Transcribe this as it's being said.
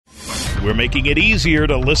We're making it easier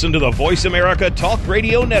to listen to the Voice America Talk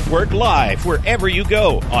Radio Network live wherever you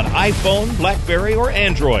go on iPhone, BlackBerry, or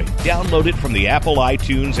Android. Download it from the Apple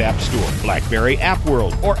iTunes App Store, BlackBerry App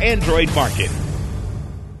World, or Android Market.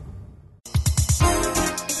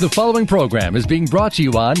 The following program is being brought to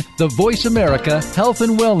you on the Voice America Health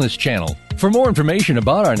and Wellness Channel. For more information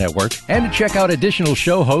about our network and to check out additional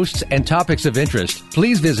show hosts and topics of interest,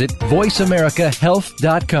 please visit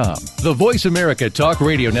voiceamericahealth.com. The Voice America Talk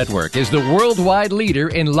Radio Network is the worldwide leader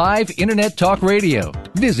in live Internet talk radio.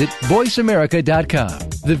 Visit voiceamerica.com.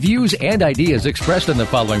 The views and ideas expressed in the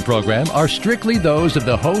following program are strictly those of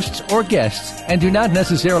the hosts or guests and do not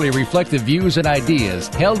necessarily reflect the views and ideas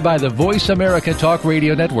held by the Voice America Talk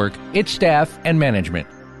Radio Network, its staff, and management.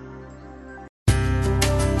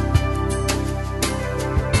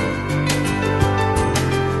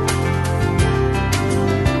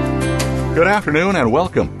 Good afternoon and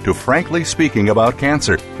welcome to Frankly Speaking About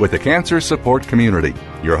Cancer with the Cancer Support Community.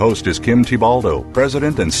 Your host is Kim Tibaldo,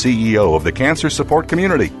 President and CEO of the Cancer Support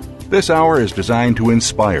Community. This hour is designed to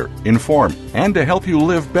inspire, inform, and to help you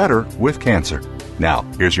live better with cancer. Now,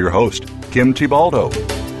 here's your host, Kim Tibaldo.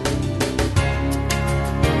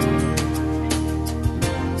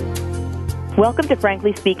 Welcome to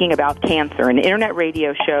Frankly Speaking About Cancer, an internet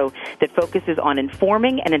radio show that focuses on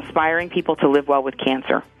informing and inspiring people to live well with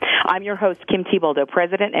cancer. I'm your host, Kim Tibaldo,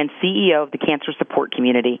 President and CEO of the Cancer Support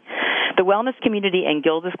Community. The Wellness Community and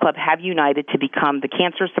Gilda's Club have united to become the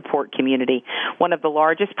Cancer Support Community, one of the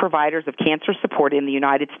largest providers of cancer support in the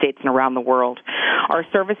United States and around the world. Our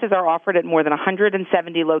services are offered at more than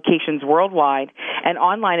 170 locations worldwide and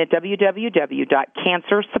online at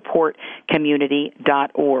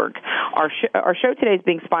www.cancersupportcommunity.org. Our show today is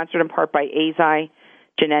being sponsored in part by Eisai,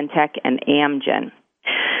 Genentech, and Amgen.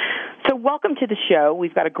 So welcome to the show.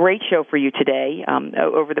 We've got a great show for you today.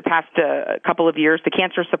 Over the past couple of years, the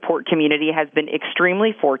Cancer Support Community has been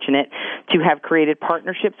extremely fortunate to have created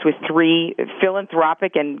partnerships with 3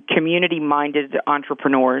 philanthropic and community-minded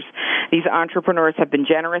entrepreneurs. These entrepreneurs have been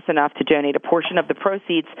generous enough to donate a portion of the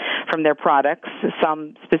proceeds from their products,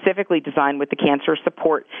 some specifically designed with the Cancer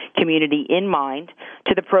Support Community in mind,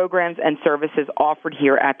 to the programs and services offered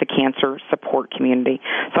here at the Cancer Support Community.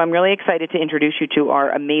 So I'm really excited to introduce you to our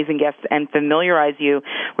amazing guests and familiarize you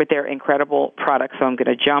with their incredible products. So I'm going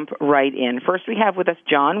to jump right in. First, we have with us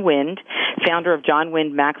John Wind, founder of John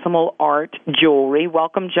Wind Maximal Art Jewelry.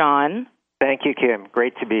 Welcome, John. Thank you, Kim.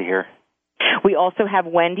 Great to be here. We also have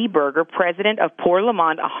Wendy Berger, president of Pour Le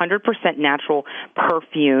Monde 100% Natural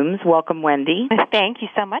Perfumes. Welcome, Wendy. Thank you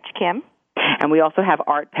so much, Kim. And we also have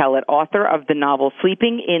Art Pellet, author of the novel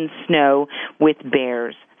Sleeping in Snow with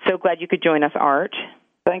Bears. So glad you could join us, Art.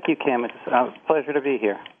 Thank you, Kim. It's a pleasure to be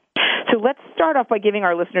here. So let's start off by giving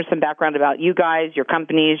our listeners some background about you guys, your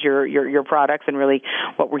companies, your products, and really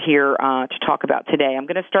what we're here to talk about today. I'm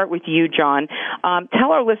going to start with you, John.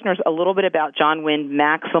 Tell our listeners a little bit about John Wind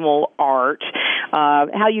Maximal Art,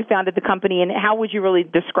 how you founded the company, and how would you really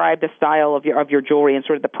describe the style of your jewelry and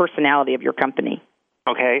sort of the personality of your company?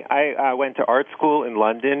 Okay. I went to art school in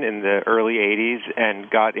London in the early 80s and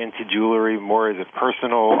got into jewelry more as a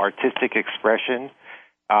personal artistic expression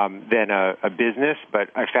than a business, but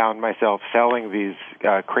I found myself selling these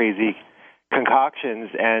crazy concoctions,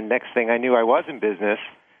 and next thing I knew, I was in business,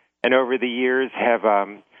 and over the years have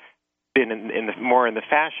been more in the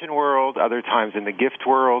fashion world, other times in the gift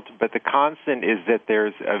world, but the constant is that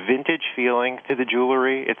there's a vintage feeling to the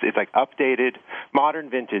jewelry. It's like updated. Modern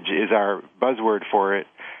vintage is our buzzword for it,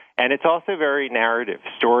 and it's also very narrative,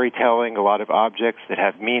 storytelling, a lot of objects that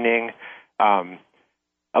have meaning,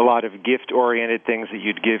 a lot of gift-oriented things that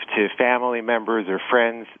you'd give to family members or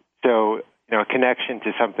friends. So, a connection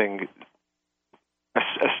to something,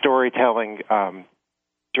 a storytelling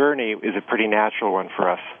journey is a pretty natural one for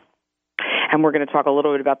us. And we're going to talk a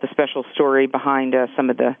little bit about the special story behind some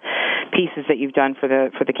of the pieces that you've done for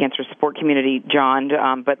the Cancer Support Community, John.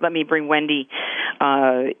 But let me bring Wendy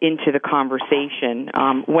into the conversation.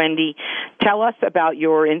 Wendy, tell us about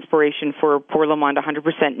your inspiration for Pour Le Monde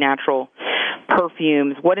 100% Natural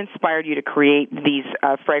Perfumes. What inspired you to create these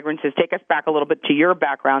fragrances? Take us back a little bit to your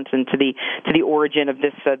background and to the origin of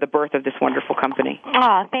this, the birth of this wonderful company.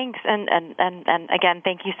 Thanks, and again,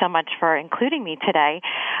 thank you so much for including me today.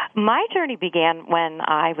 My journey began when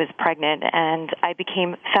I was pregnant, and I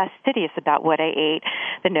became fastidious about what I ate.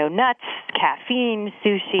 The no nuts, caffeine,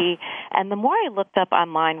 sushi, and the more I looked up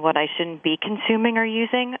online what I shouldn't be consuming or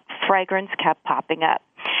using, fragrance kept popping up.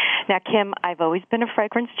 Now, Kim, I've always been a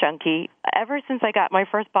fragrance junkie. Ever since I got my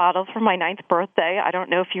first bottles for my 9th birthday, I don't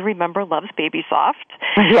know if you remember Love's Baby Soft.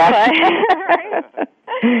 Yes. But, right?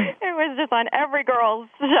 It was just on every girl's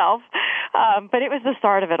shelf. But it was the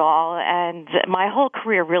start of it all, and my whole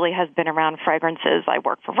career really has been around fragrances. I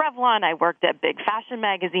worked for Revlon. I worked at big fashion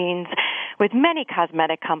magazines with many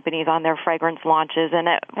cosmetic companies on their fragrance launches, and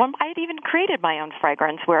I'd even created my own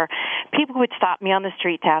fragrance where people would stop me on the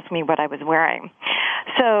street to ask me what I was wearing.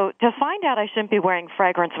 So to find out I shouldn't be wearing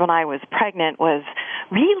fragrance when I was pregnant was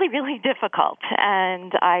really, really difficult,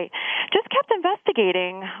 and I just kept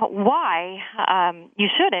investigating why you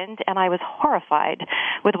shouldn't, and I was horrified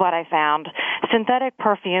with what I found. Synthetic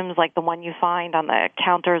perfumes like the one you find on the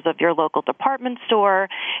counters of your local department store,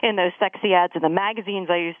 in those sexy ads in the magazines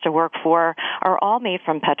I used to work for, are all made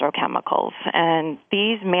from petrochemicals. And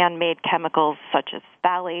these man-made chemicals, such as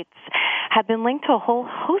phthalates, have been linked to a whole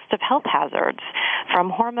host of health hazards, from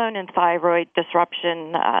hormone and thyroid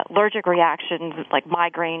disruption, allergic reactions like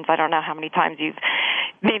migraines. I don't know how many times you've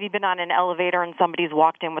maybe been on an elevator and somebody's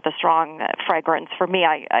walked in with a strong fragrance. For me,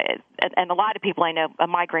 and a lot of people I know, a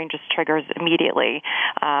migraine just triggers immediately.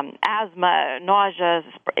 Asthma, nausea,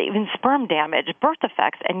 even sperm damage, birth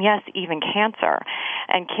defects, and yes, even cancer.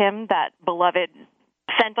 And Kim, that beloved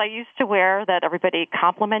scent I used to wear that everybody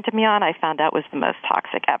complimented me on, I found out was the most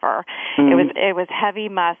toxic ever. Mm-hmm. It was heavy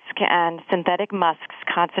musk, and synthetic musks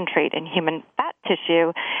concentrate in human fat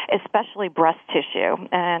tissue, especially breast tissue,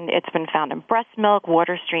 and it's been found in breast milk,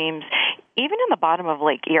 water streams, even in the bottom of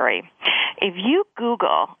Lake Erie. If you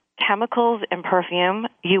Google chemicals in perfume,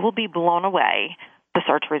 you will be blown away the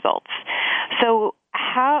search results. So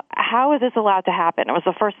how is this allowed to happen? It was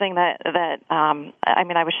the first thing that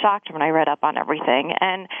I was shocked when I read up on everything.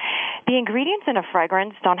 And the ingredients in a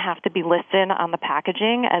fragrance don't have to be listed on the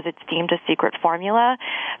packaging as it's deemed a secret formula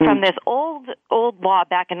from this old law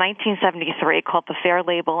back in 1973 called the Fair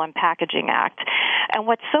Label and Packaging Act. And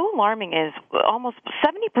what's so alarming is almost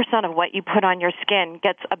 70% of what you put on your skin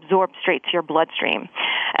gets absorbed straight to your bloodstream.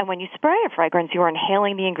 And when you spray a fragrance, you are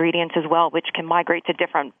inhaling the ingredients as well, which can migrate to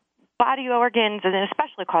different body organs and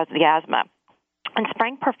especially cause the asthma. And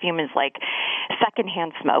spraying perfume is like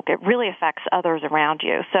secondhand smoke. It really affects others around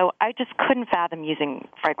you. So I just couldn't fathom using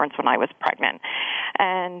fragrance when I was pregnant.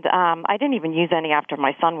 And I didn't even use any after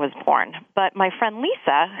my son was born. But my friend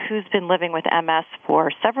Lisa, who's been living with MS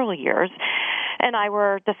for several years, and I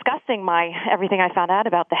were discussing everything I found out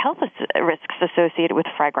about the health risks associated with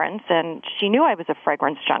fragrance, and she knew I was a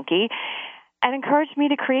fragrance junkie, and encouraged me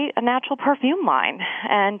to create a natural perfume line.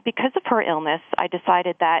 And because of her illness, I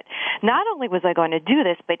decided that not only was I going to do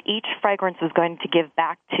this, but each fragrance was going to give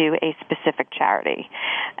back to a specific charity.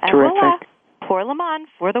 And voila, Pour Le Monde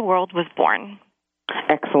for the World was born.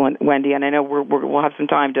 Excellent, Wendy. And I know we'll have some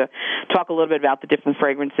time to talk a little bit about the different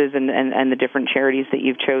fragrances and the different charities that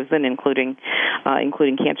you've chosen, including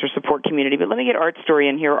Cancer Support Community. But let me get Art's story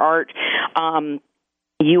in here. Art,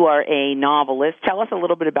 you are a novelist. Tell us a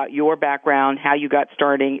little bit about your background, how you got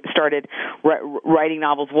started writing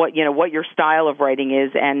novels, what your style of writing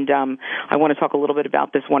is, and I want to talk a little bit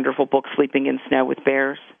about this wonderful book, Sleeping in Snow with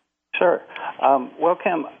Bears. Sure. Well,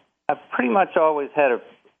 Kim, I've pretty much always had a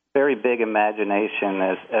very big imagination,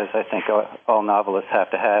 as I think all novelists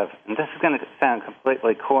have to have. And this is going to sound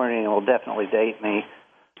completely corny and will definitely date me.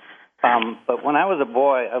 But when I was a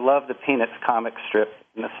boy, I loved the Peanuts comic strip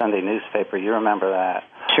in the Sunday newspaper. You remember that?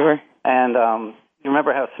 Sure. And you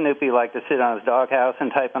remember how Snoopy liked to sit on his doghouse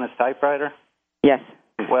and type on his typewriter? Yes.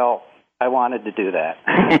 Well, I wanted to do that.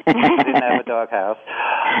 I didn't have a doghouse,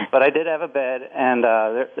 but I did have a bed, and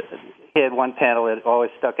he had one panel that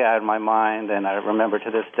always stuck out in my mind, and I remember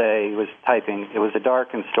to this day he was typing. It was a dark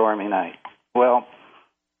and stormy night. Well,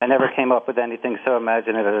 I never came up with anything so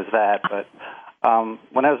imaginative as that, but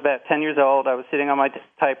when I was about 10 years old, I was sitting on my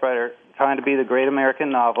typewriter trying to be the great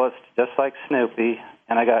American novelist, just like Snoopy,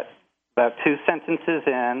 and I got about 2 sentences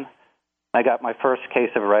in, I got my first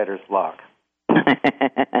case of writer's block.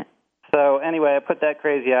 So anyway, I put that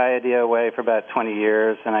crazy idea away for about 20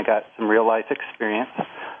 years, and I got some real-life experience.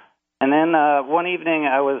 And then one evening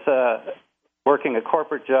I was working a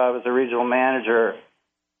corporate job as a regional manager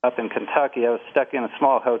up in Kentucky. I was stuck in a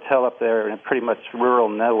small hotel up there in pretty much rural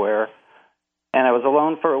nowhere. And I was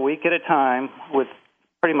alone for a week at a time with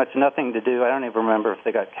pretty much nothing to do. I don't even remember if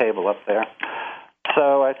they got cable up there.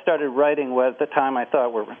 So I started writing what at the time I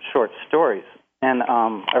thought were short stories. And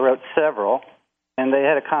I wrote several, and they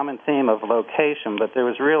had a common theme of location, but there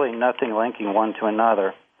was really nothing linking one to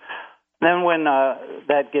another. Then when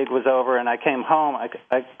that gig was over and I came home,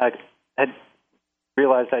 I had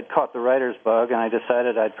realized I'd caught the writer's bug, and I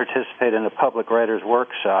decided I'd participate in a public writer's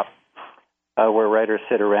workshop where writers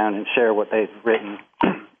sit around and share what they've written.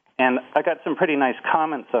 And I got some pretty nice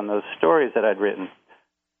comments on those stories that I'd written.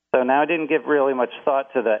 So now I didn't give really much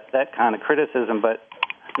thought to that kind of criticism, but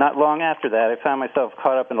not long after that, I found myself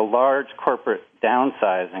caught up in a large corporate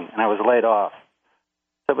downsizing, and I was laid off.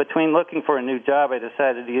 So between looking for a new job, I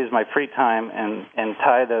decided to use my free time and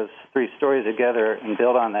tie those three stories together and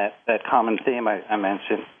build on that common theme I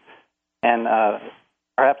mentioned, and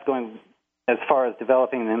perhaps going as far as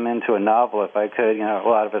developing them into a novel if I could. You know, a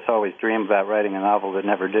lot of us always dream about writing a novel but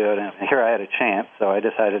never do it, and here I had a chance, so I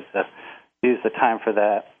decided to use the time for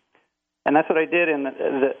that. And that's what I did. And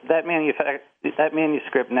that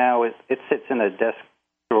manuscript now, it sits in a desk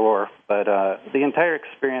drawer, but the entire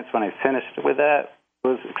experience when I finished with that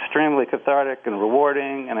was extremely cathartic and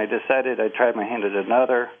rewarding, and I decided I'd try my hand at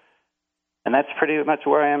another. And that's pretty much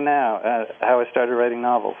where I am now, how I started writing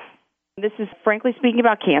novels. This is Frankly Speaking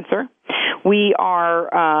About Cancer. We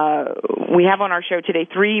have on our show today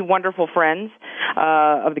three wonderful friends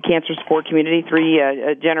of the cancer support community, three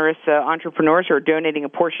generous entrepreneurs who are donating a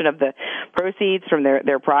portion of the proceeds from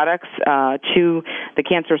their products to the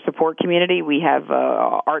cancer support community. We have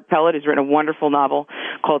Art Pellet, who's written a wonderful novel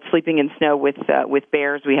called Sleeping in Snow with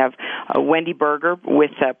Bears. We have Wendy Berger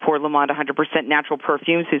with Pour Le Monde 100% Natural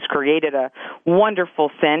Perfumes, who's created a wonderful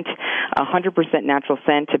scent, 100% natural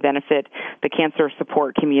scent to benefit the cancer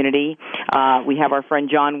support community. We have our friend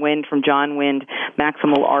John Wind from John Wind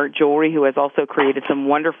Maximal Art Jewelry, who has also created some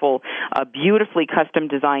wonderful, beautifully custom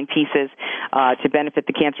designed pieces to benefit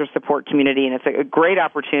the cancer support community. And it's a great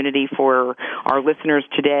opportunity for our listeners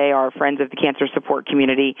today, our friends of the cancer support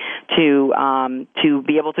community, to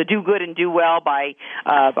be able to do good and do well by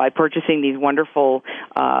purchasing these wonderful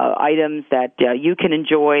items that you can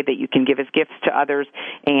enjoy, that you can give as gifts to others,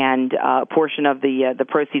 and a portion of the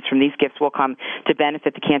proceeds from these gifts will come to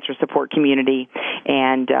benefit the cancer support community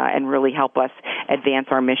and really help us advance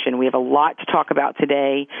our mission. We have a lot to talk about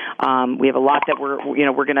today. We have a lot that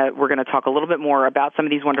we're going to talk a little bit more about some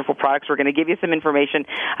of these wonderful products. We're going to give you some information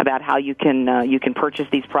about how you can purchase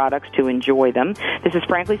these products to enjoy them. This is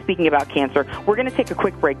Frankly Speaking About Cancer. We're going to take a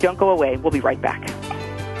quick break. Don't go away. We'll be right back.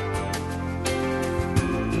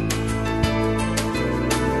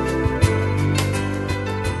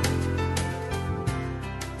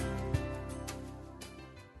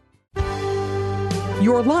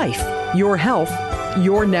 Your life, your health,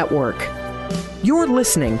 your network. You're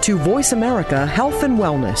listening to Voice America Health and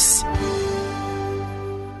Wellness.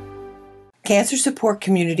 Cancer Support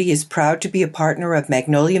Community is proud to be a partner of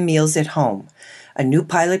Magnolia Meals at Home, a new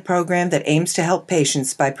pilot program that aims to help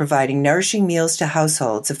patients by providing nourishing meals to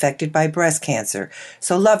households affected by breast cancer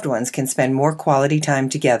so loved ones can spend more quality time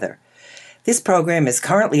together. This program is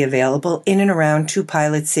currently available in and around 2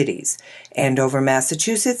 pilot cities, Andover,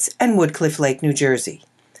 Massachusetts, and Woodcliff Lake, New Jersey.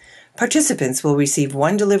 Participants will receive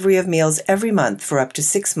 1 delivery of meals every month for up to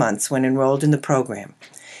 6 months when enrolled in the program.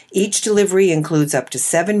 Each delivery includes up to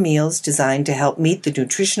 7 meals designed to help meet the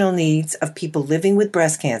nutritional needs of people living with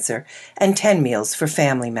breast cancer and 10 meals for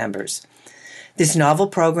family members. This novel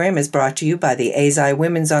program is brought to you by the AZI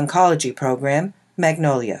Women's Oncology Program,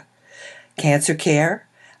 Magnolia, Cancer Care,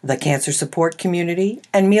 the Cancer Support Community,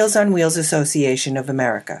 and Meals on Wheels Association of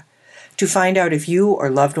America. To find out if you or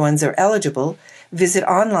loved ones are eligible, visit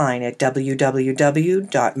online at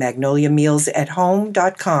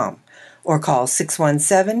www.magnoliamealsathome.com or call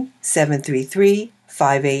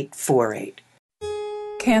 617-733-5848.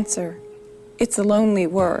 Cancer. It's a lonely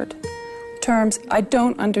word. Terms I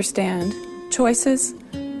don't understand. Choices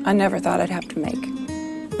I never thought I'd have to make.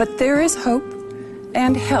 But there is hope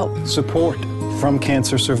and help. Support from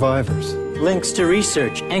cancer survivors. Links to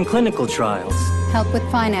research and clinical trials. Help with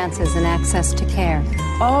finances and access to care.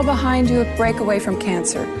 All behind you at Breakaway from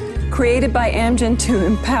Cancer, created by Amgen to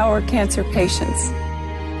empower cancer patients.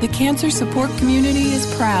 The Cancer Support Community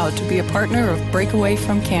is proud to be a partner of Breakaway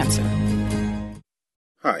from Cancer.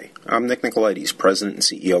 Hi, I'm Nick Nicolaides, President and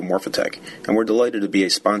CEO of Morphotek, and we're delighted to be a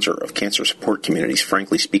sponsor of Cancer Support Community's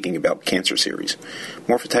Frankly Speaking About Cancer series.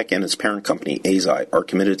 Morphotek and its parent company, AZI, are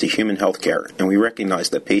committed to human health care, and we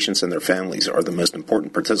recognize that patients and their families are the most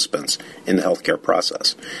important participants in the healthcare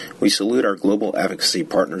process. We salute our global advocacy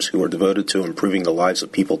partners who are devoted to improving the lives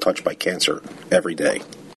of people touched by cancer every day.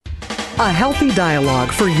 A healthy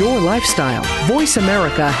dialogue for your lifestyle. Voice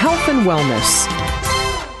America Health and Wellness.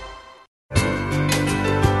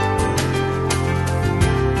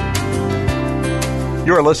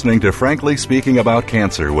 You're listening to Frankly Speaking About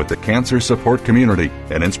Cancer with the Cancer Support Community,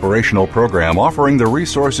 an inspirational program offering the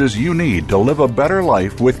resources you need to live a better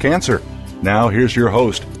life with cancer. Now here's your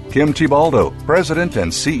host, Kim Thibaldo, President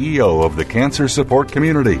and CEO of the Cancer Support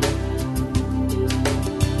Community.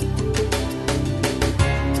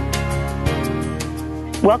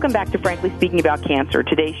 Welcome back to Frankly Speaking About Cancer.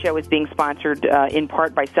 Today's show is being sponsored in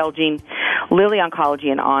part by Celgene Lilly Oncology,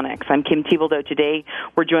 and Onyx. I'm Kim Thiboldeau. Today,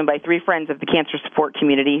 we're joined by three friends of the cancer support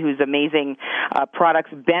community whose amazing products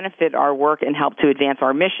benefit our work and help to advance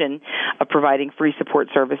our mission of providing free support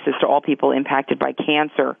services to all people impacted by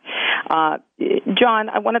cancer. John,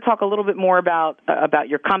 I want to talk a little bit more about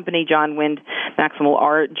your company, John Wind Maximal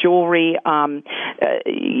Art Jewelry.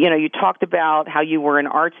 You talked about how you were an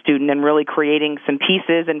art student and really creating some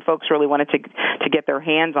pieces, and folks really wanted to get their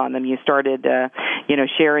hands on them. You started,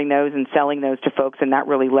 sharing those and selling those to folks, and that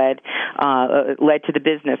really led to the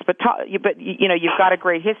business. But you've got a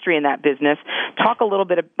great history in that business. Talk a little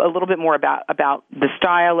bit more about the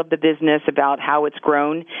style of the business, about how it's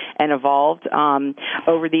grown and evolved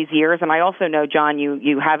over these years. And I also know, John,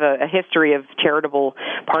 you have a history of charitable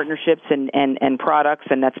partnerships and products,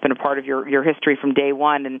 and that's been a part of your history from day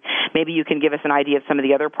one. And maybe you can give us an idea of some of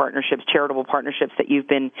the other partnerships, charitable partnerships that you've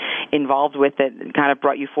been involved with that kind of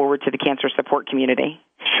brought you forward to the cancer support community.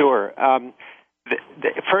 Sure.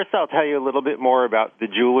 First, I'll tell you a little bit more about the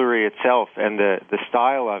jewelry itself and the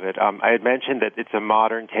style of it. I had mentioned that it's a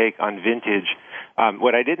modern take on vintage.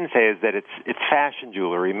 What I didn't say is that it's fashion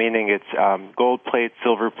jewelry, meaning it's gold plate,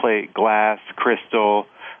 silver plate, glass, crystal.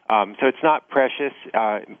 So it's not precious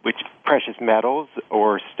metals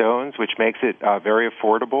or stones, which makes it very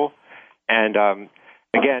affordable. And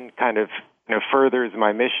again, kind of furthers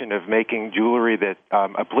my mission of making jewelry that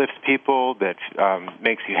uplifts people, that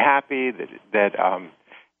makes you happy, that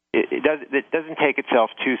it doesn't take itself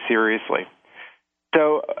too seriously.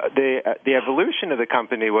 So the evolution of the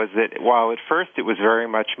company was that while at first it was very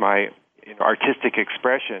much my artistic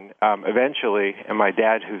expression, eventually, and my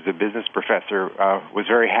dad, who's a business professor, was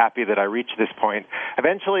very happy that I reached this point.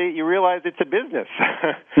 Eventually, you realize it's a business.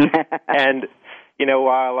 And,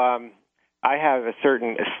 while I have a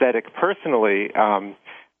certain aesthetic personally,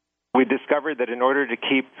 we discovered that in order to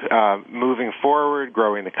keep moving forward,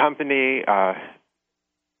 growing the company,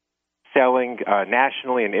 selling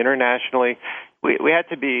nationally and internationally, we had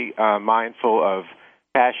to be mindful of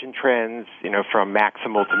fashion trends, from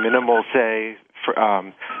maximal to minimal, say,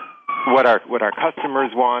 what our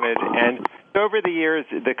customers wanted. And over the years,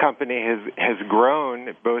 the company has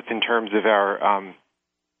grown both in terms of our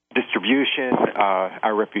distribution,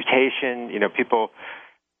 our reputation. People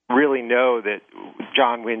really know that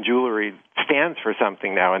John Wind Jewelry stands for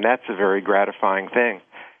something now, and that's a very gratifying thing.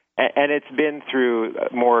 And it's been through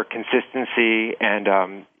more consistency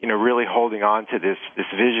and, really holding on to this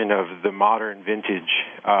vision of the modern vintage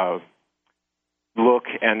look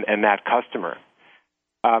and that customer.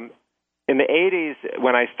 In the 80s,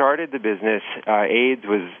 when I started the business, AIDS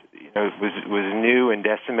was new and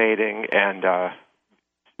decimating and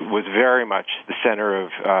was very much the center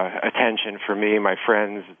of attention for me, my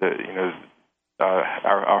friends,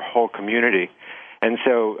 our whole community. And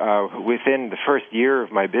so within the first year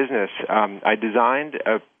of my business, I designed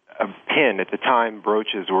a pin. At the time,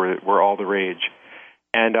 brooches were all the rage.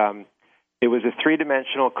 And it was a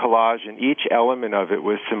three-dimensional collage, and each element of it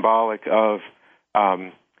was symbolic of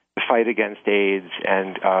the fight against AIDS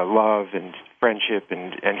and love and friendship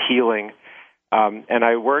and healing. And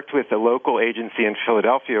I worked with a local agency in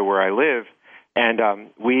Philadelphia where I live,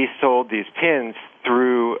 and we sold these pins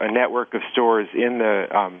through a network of stores in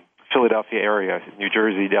the Philadelphia area, New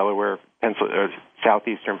Jersey, Delaware,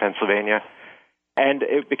 southeastern Pennsylvania. And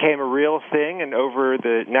it became a real thing, and over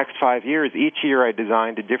the next 5 years, each year I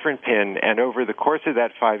designed a different pin, and over the course of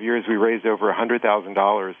that 5 years, we raised over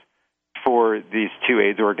 $100,000 for these two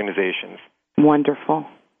AIDS organizations. Wonderful.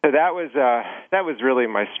 So that was really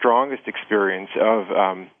my strongest experience of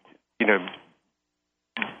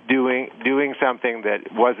doing something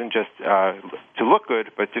that wasn't just to look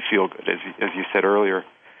good, but to feel good, as you said earlier.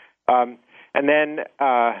 And then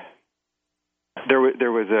there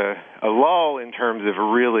was a lull in terms of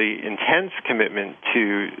a really intense commitment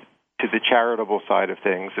to the charitable side of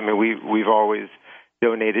things. I mean, we've always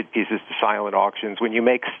donated pieces to silent auctions. When you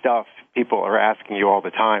make stuff, people are asking you all the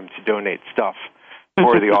time to donate stuff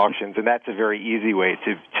for the auctions, and that's a very easy way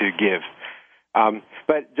to give.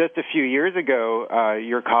 But just a few years ago,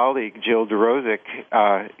 your colleague, Jill DeRosic,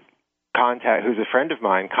 who's a friend of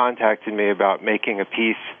mine, contacted me about making a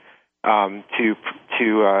piece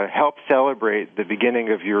to help celebrate the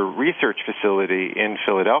beginning of your research facility in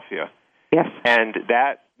Philadelphia. Yes. And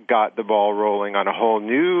that got the ball rolling on a whole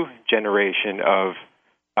new generation of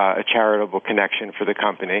a charitable connection for the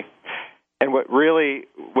company. And what really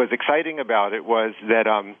was exciting about it was that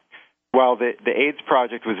while the AIDS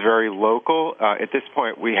project was very local, at this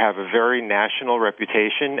point we have a very national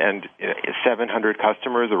reputation and 700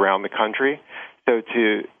 customers around the country. So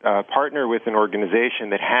to partner with an organization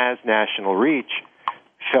that has national reach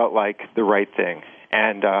felt like the right thing.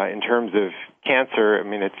 And in terms of cancer, I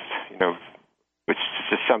mean, it's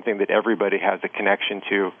just something that everybody has a connection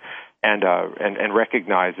to, and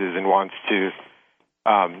recognizes and wants to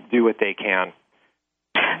do what they can.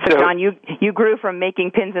 So, John, you grew from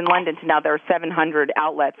making pins in London to now there are 700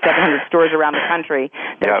 outlets, 700 stores around the country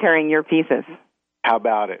that are carrying your pieces. How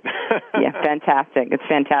about it? Yeah, fantastic. It's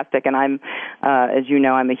fantastic, and I'm, as you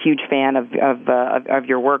know, I'm a huge fan of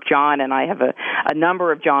your work, John. And I have a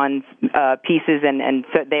number of John's pieces, and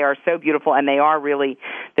so they are so beautiful, and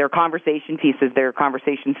they're conversation pieces, they're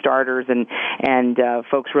conversation starters, and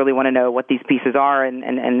folks really want to know what these pieces are, and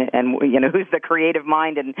who's the creative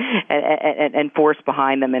mind and force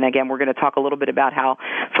behind them. And again, we're going to talk a little bit about how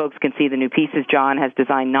folks can see the new pieces. John has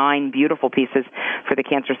designed 9 beautiful pieces for the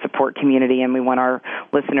cancer support community, and we want our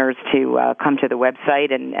listeners to come to the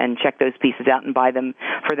website and check those pieces out and buy them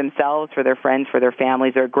for themselves, for their friends, for their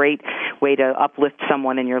families. They're a great way to uplift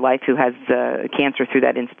someone in your life who has cancer through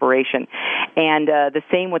that inspiration. And the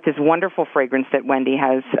same with this wonderful fragrance that Wendy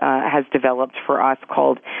has developed for us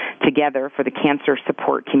called Together for the cancer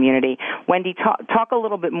support community. Wendy, talk a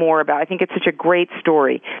little bit more about, I think it's such a great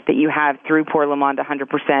story that you have through Pour Le Monde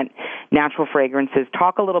 100% natural fragrances.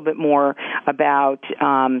 Talk a little bit more about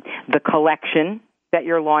the collection that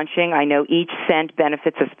you're launching. I know each scent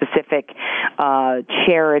benefits a specific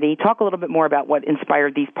charity. Talk a little bit more about what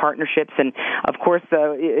inspired these partnerships, and of course,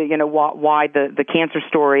 why the cancer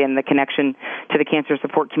story and the connection to the cancer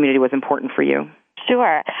support community was important for you.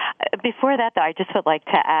 Sure. Before that, though, I just would like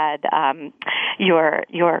to add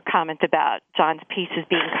your comment about John's pieces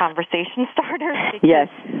being conversation starters. Yes.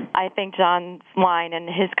 I think John's line and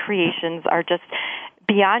his creations are just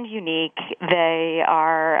beyond unique. They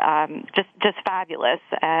are just fabulous.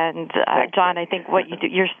 And John, I think what you do,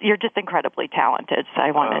 you're just incredibly talented. So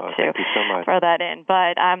I wanted to throw that in.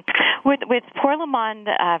 But with Pour Le Monde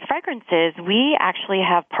fragrances, we actually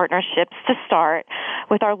have partnerships to start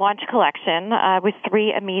with our launch collection with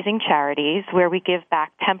 3 amazing charities where we give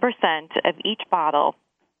back 10% of each bottle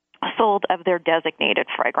sold of their designated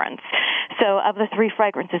fragrance. So of the 3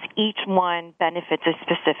 fragrances, each one benefits a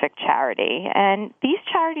specific charity. And these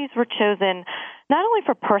charities were chosen not only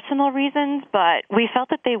for personal reasons, but we felt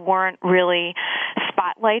that they weren't really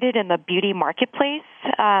spotlighted in the beauty marketplace.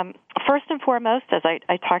 First and foremost, as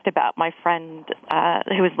I talked about, my friend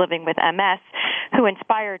who was living with MS, who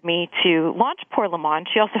inspired me to launch Pour Le Monde.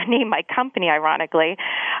 She also named my company, ironically.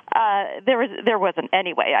 There wasn't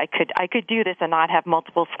any way I could do this and not have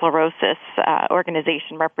multiple sclerosis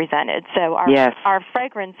organization represented. So our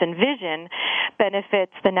fragrance and vision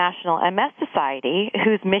benefits the National MS Society,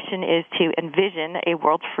 whose mission is to envision a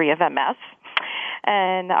world free of MS.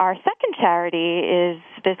 And our second charity is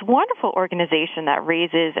this wonderful organization that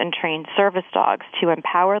raises and trains service dogs to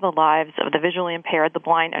empower the lives of the visually impaired, the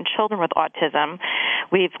blind, and children with autism.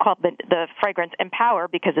 We've called the fragrance Empower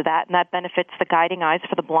because of that, and that benefits the Guiding Eyes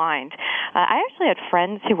for the blind. I actually had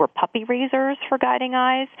friends who were puppy raisers for Guiding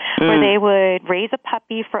Eyes, where they would raise a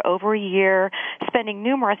puppy for over a year, spending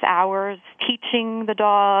numerous hours teaching the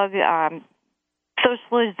dog,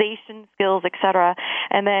 socialization skills, etc.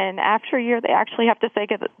 And then after a year, they actually have to say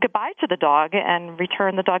goodbye to the dog and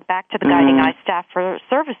return the dog back to the Guiding Eye staff for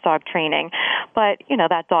service dog training. But,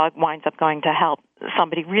 that dog winds up going to help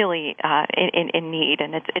somebody really in need,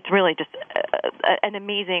 and it's really just an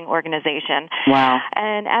amazing organization. Wow.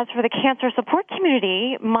 And as for the cancer support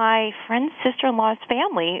community, my friend's sister-in-law's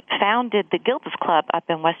family founded the Gilda's Club up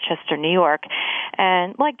in Westchester, New York.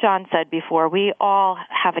 And like John said before, we all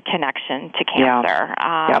have a connection to cancer.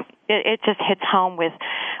 Yep. It just hits home with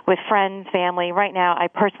friends, family. Right now, I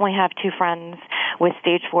personally have 2 friends with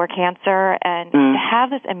stage 4 cancer, and to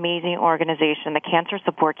have this amazing organization, the Cancer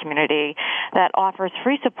Support Community, that offers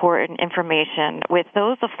free support and information with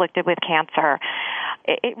those afflicted with cancer,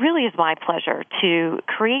 it really is my pleasure to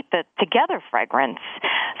create the Together fragrance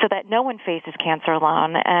so that no one faces cancer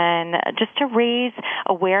alone, and just to raise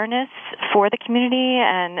awareness for the community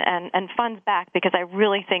and funds back, because I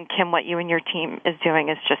really think, Kim, what you and your team is doing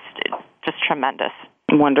is just tremendous.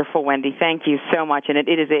 Wonderful, Wendy. Thank you so much. And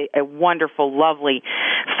it is a wonderful, lovely,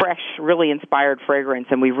 fresh, really inspired fragrance,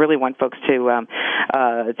 and we really want folks to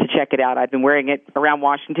check it out. I've been wearing it around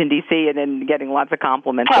Washington, D.C., and then getting lots of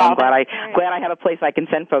compliments. So I'm glad I have a place I can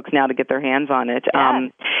send folks now to get their hands on it. Yeah.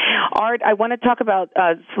 Art, I want to talk about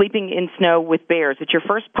Sleeping in Snow with Bears. It's your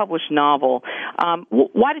first published novel.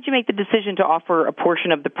 Why did you make the decision to offer a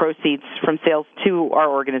portion of the proceeds from sales to our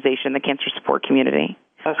organization, the Cancer Support Community?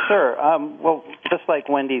 Sure. Well, just like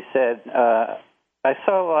Wendy said, I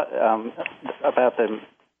saw about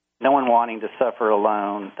no one wanting to suffer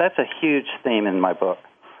alone. That's a huge theme in my book.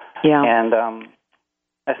 Yeah. And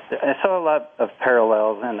I saw a lot of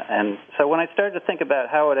parallels, and so when I started to think about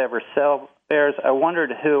how it would ever sell bears, I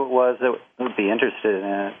wondered who it was that would be interested in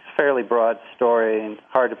it. It's a fairly broad story and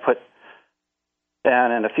hard to put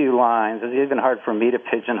down in a few lines. It's even hard for me to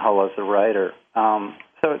pigeonhole as a writer.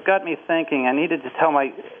 So it got me thinking I needed to tell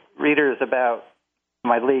my readers about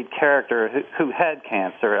my lead character who had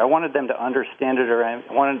cancer. I wanted them to understand it, or I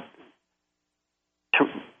wanted to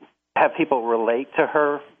have people relate to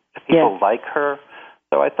her, people like her.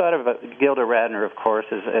 So I thought of Gilda Radner, of course,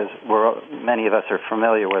 as many of us are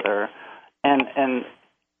familiar with her. And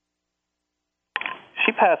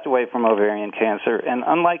she passed away from ovarian cancer, and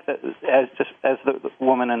unlike as the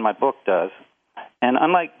woman in my book does, and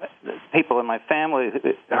unlike people in my family,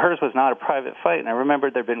 hers was not a private fight. And I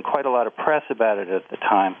remembered there'd been quite a lot of press about it at the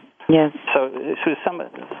time. Yes. So this was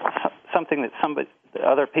something that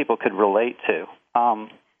other people could relate to.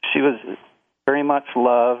 She was very much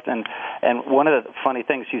loved, and one of the funny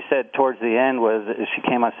things she said towards the end was she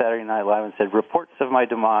came on Saturday Night Live and said, "Reports of my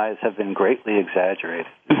demise have been greatly exaggerated."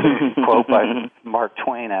 Quote by Mark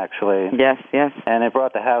Twain, actually. Yes, yes. And it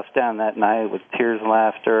brought the house down that night with tears and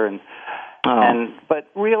laughter, but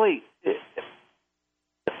really,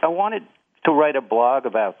 I wanted to write a blog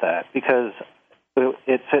about that because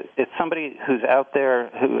it's somebody who's out there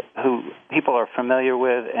who people are familiar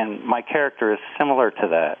with, and my character is similar to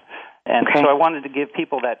that. And so I wanted to give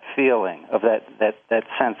people that feeling of that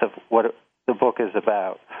sense of what the book is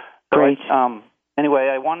about. Great. So anyway,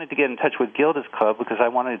 I wanted to get in touch with Gilda's Club because I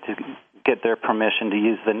wanted to get their permission to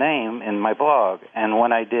use the name in my blog. And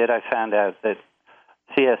when I did, I found out that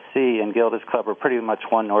CSC and Gilda's Club are pretty much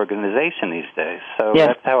one organization these days. So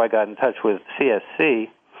that's how I got in touch with CSC.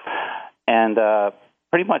 And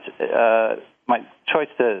pretty much my choice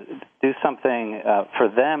to do something for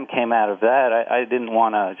them came out of that. I didn't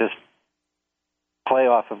want to just play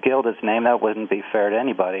off of Gilda's name. That wouldn't be fair to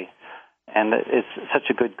anybody. And it's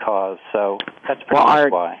such a good cause. So that's pretty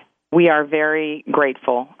much why. We are very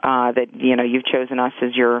grateful that you've chosen us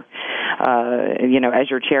as your as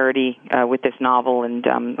your charity with this novel, and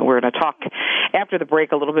we're going to talk after the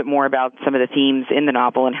break a little bit more about some of the themes in the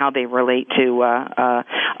novel and how they relate to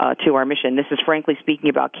our mission. This is Frankly Speaking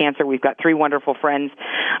About Cancer. We've got three wonderful friends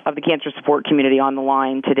of the cancer support community on the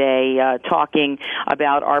line today, talking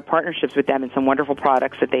about our partnerships with them and some wonderful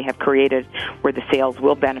products that they have created where the sales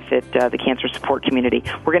will benefit the cancer support community.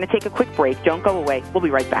 We're going to take a quick break. Don't go away. We'll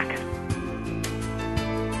be right back.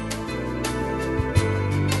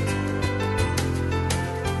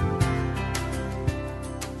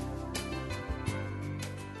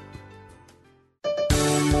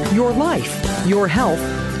 Your life, your health,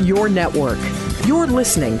 your network. You're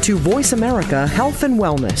listening to Voice America Health and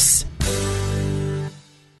Wellness.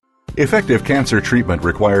 Effective cancer treatment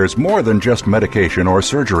requires more than just medication or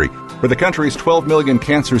surgery. For the country's 12 million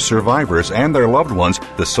cancer survivors and their loved ones,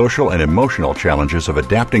 the social and emotional challenges of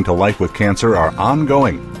adapting to life with cancer are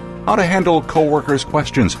ongoing. How to handle coworkers'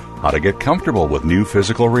 questions, how to get comfortable with new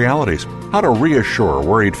physical realities, how to reassure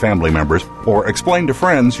worried family members, or explain to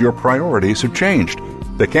friends your priorities have changed.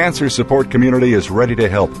 The cancer support community is ready to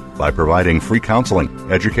help by providing free counseling,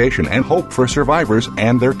 education, and hope for survivors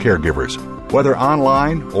and their caregivers. Whether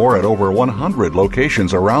online or at over 100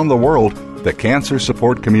 locations around the world, the cancer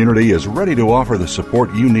support community is ready to offer the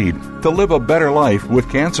support you need to live a better life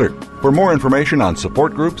with cancer. For more information on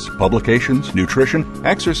support groups, publications, nutrition,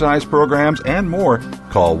 exercise programs, and more,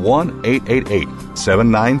 call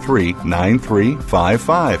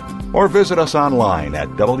 1-888-793-9355 or visit us online at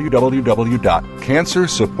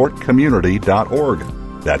www.cancersupportcommunity.org.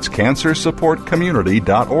 That's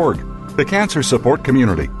cancersupportcommunity.org. The Cancer Support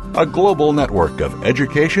Community, a global network of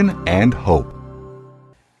education and hope.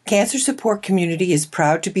 Cancer Support Community is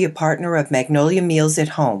proud to be a partner of Magnolia Meals at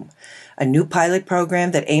Home, a new pilot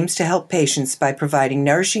program that aims to help patients by providing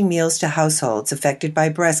nourishing meals to households affected by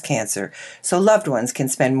breast cancer so loved ones can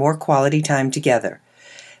spend more quality time together.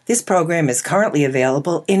 This program is currently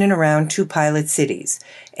available in and around 2 pilot cities,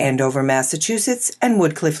 Andover, Massachusetts, and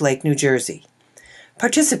Woodcliff Lake, New Jersey.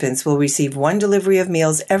 Participants will receive 1 delivery of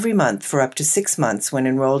meals every month for up to 6 months when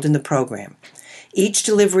enrolled in the program. Each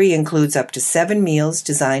delivery includes up to 7 meals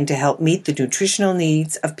designed to help meet the nutritional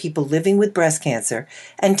needs of people living with breast cancer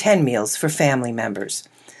and 10 meals for family members.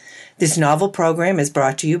 This novel program is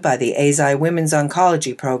brought to you by the AZI Women's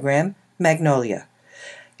Oncology Program, Magnolia,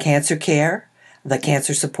 Cancer Care, the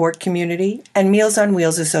Cancer Support Community, and Meals on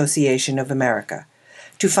Wheels Association of America.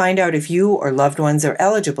 To find out if you or loved ones are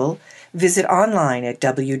eligible, visit online at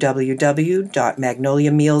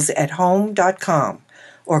www.magnoliamealsathome.com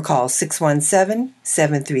or call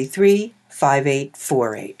 617-733-5555.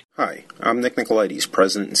 5848. Hi, I'm Nick Nicolaides,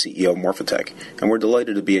 President and CEO of Morphotek, and we're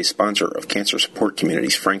delighted to be a sponsor of Cancer Support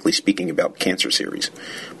Community's Frankly Speaking About Cancer series.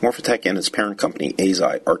 Morphotek and its parent company,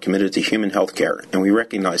 Eisai, are committed to human health care, and we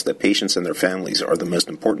recognize that patients and their families are the most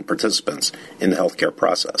important participants in the healthcare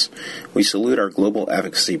process. We salute our global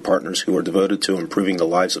advocacy partners who are devoted to improving the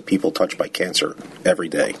lives of people touched by cancer every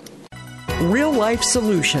day. Real Life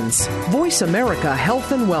Solutions. Voice America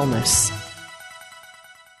Health and Wellness.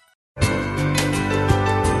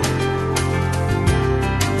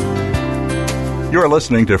 You're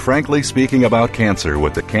listening to Frankly Speaking About Cancer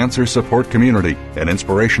with the Cancer Support Community, an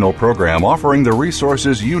inspirational program offering the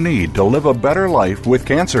resources you need to live a better life with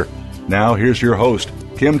cancer. Now here's your host,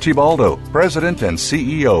 Kim Thiboldeaux, President and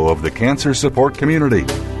CEO of the Cancer Support Community.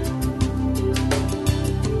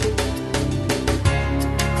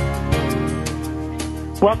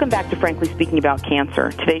 Welcome back to Frankly Speaking About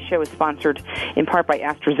Cancer. Today's show is sponsored in part by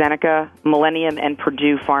AstraZeneca, Millennium, and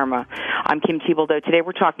Purdue Pharma. I'm Kim Thiboldeaux. Today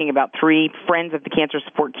we're talking about three friends of the cancer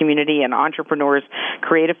support community and entrepreneurs,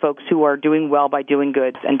 creative folks who are doing well by doing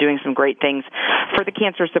good and doing some great things for the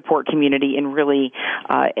cancer support community and really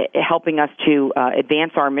helping us to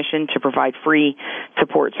advance our mission to provide free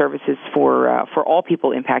support services for all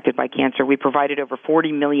people impacted by cancer. We provided over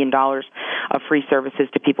 $40 million of free services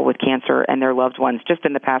to people with cancer and their loved ones just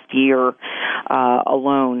in the past year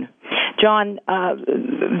alone. John,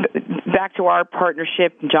 back to our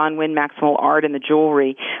partnership, John Wynn Maximal Art and the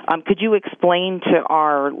jewelry. Could you explain to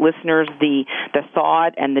our listeners the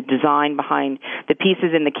thought and the design behind the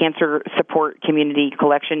pieces in the Cancer Support Community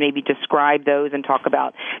collection? Maybe describe those and talk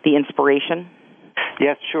about the inspiration.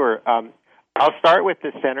 Yes, sure. I'll start with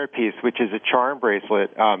the centerpiece, which is a charm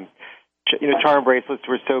bracelet. Charm bracelets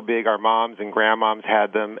were so big, our moms and grandmoms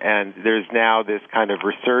had them, and there's now this kind of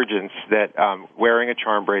resurgence that wearing a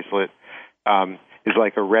charm bracelet is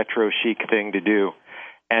like a retro chic thing to do.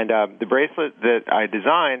 And the bracelet that I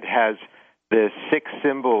designed has the 6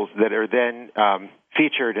 symbols that are then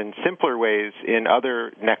featured in simpler ways in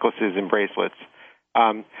other necklaces and bracelets.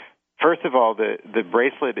 First of all, the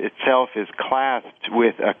bracelet itself is clasped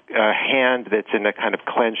with a hand that's in a kind of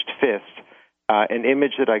clenched fist. An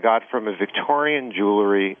image that I got from a Victorian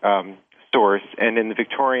jewelry source, and in the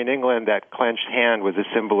Victorian England, that clenched hand was a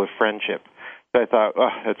symbol of friendship. So I thought,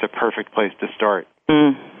 that's a perfect place to start.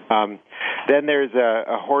 Then there's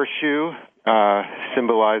a horseshoe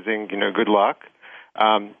symbolizing, good luck.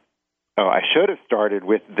 I should have started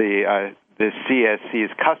with the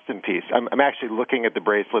CSC's custom piece. I'm actually looking at the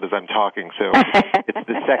bracelet as I'm talking, so it's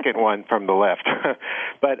the second one from the left.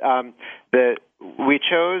 But we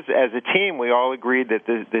chose, as a team, we all agreed that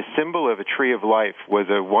the symbol of a tree of life was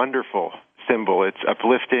a wonderful symbol. It's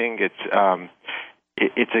uplifting.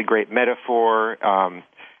 It's a great metaphor,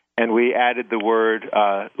 and we added the word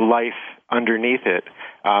life underneath it.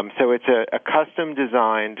 So it's a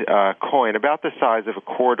custom-designed coin, about the size of a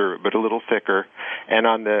quarter, but a little thicker. And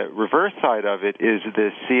on the reverse side of it is the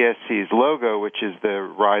CSC's logo, which is the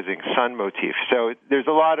rising sun motif. So there's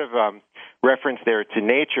a lot of reference there to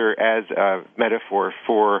nature as a metaphor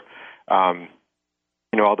for,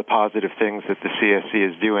 all the positive things that the CSC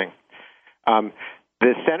is doing.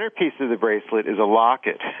 The centerpiece of the bracelet is a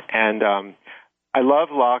locket, and I love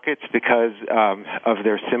lockets because of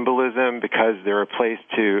their symbolism, because they're a place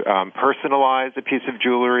to personalize a piece of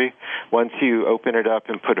jewelry. Once you open it up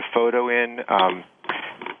and put a photo in,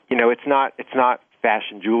 it's not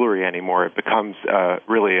fashion jewelry anymore. It becomes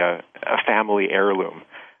really a family heirloom.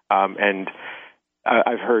 And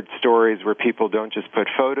I've heard stories where people don't just put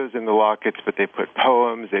photos in the lockets, but they put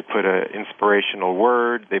poems, they put an inspirational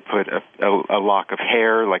word, they put a lock of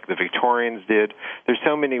hair like the Victorians did. There's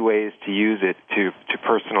so many ways to use it to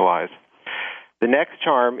personalize. The next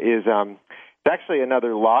charm is it's actually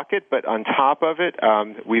another locket, but on top of it,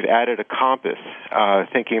 we've added a compass,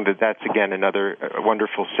 thinking that that's, again, another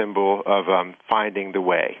wonderful symbol of finding the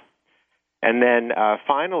way. And then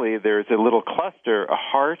finally, there's a little cluster, a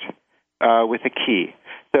heart, with a key.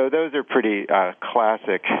 So those are pretty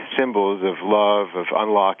classic symbols of love, of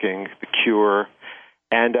unlocking, the cure.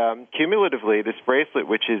 And cumulatively, this bracelet,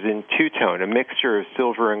 which is in two-tone, a mixture of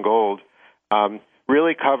silver and gold,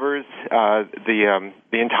 really covers the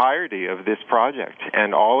entirety of this project.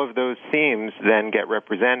 And all of those themes then get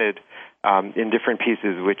represented in different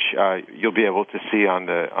pieces, which you'll be able to see on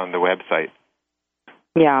the website.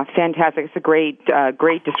 Yeah, fantastic. It's a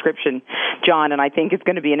great description, John, and I think it's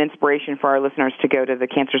going to be an inspiration for our listeners to go to the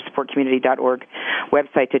cancersupportcommunity.org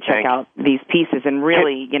website to check out these pieces and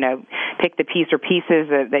really, pick the piece or pieces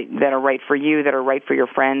that are right for you, that are right for your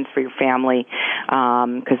friends, for your family,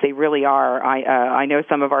 because they really are. I know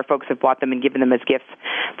some of our folks have bought them and given them as gifts,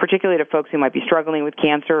 particularly to folks who might be struggling with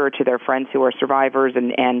cancer or to their friends who are survivors,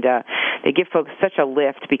 and they give folks such a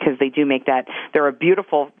lift because they do make that. They're a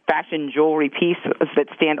beautiful fashion jewelry piece that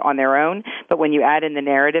stand on their own, but when you add in the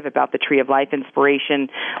narrative about the Tree of Life inspiration,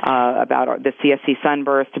 about the CSC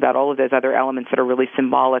Sunburst, about all of those other elements that are really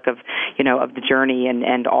symbolic of the journey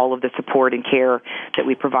and all of the support and care that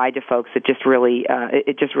we provide to folks, it just really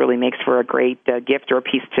makes for a great gift or a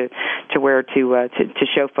piece to wear to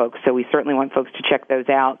show folks. So we certainly want folks to check those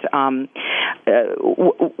out.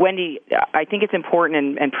 Wendy, I think it's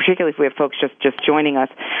important, and particularly if we have folks just joining us,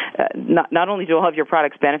 not only do all of your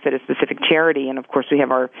products benefit a specific charity, and of course we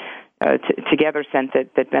have our Together scent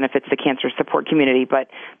that benefits the cancer support community, but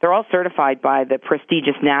they're all certified by the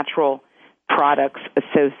prestigious Natural Products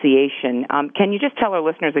Association. Can you just tell our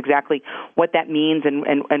listeners exactly what that means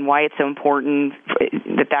and why it's so important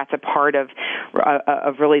that that's a part of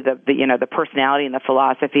really the personality and the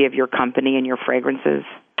philosophy of your company and your fragrances?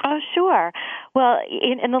 Oh, sure. Well,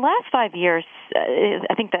 in the last 5 years,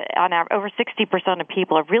 I think that on average, over 60% of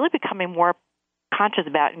people are really becoming more conscious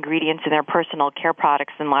about ingredients in their personal care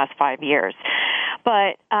products in the last 5 years.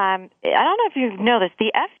 But I don't know if you know this,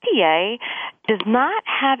 the FDA does not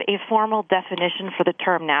have a formal definition for the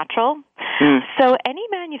term natural. So any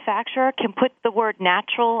manufacturer can put the word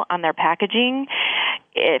natural on their packaging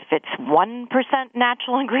if it's 1%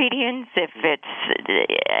 natural ingredients, if it's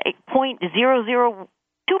 0.002%.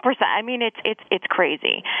 I mean, it's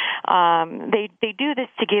crazy. They do this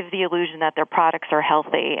to give the illusion that their products are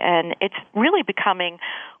healthy, and it's really becoming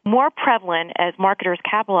more prevalent as marketers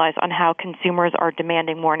capitalize on how consumers are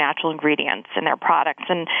demanding more natural ingredients in their products.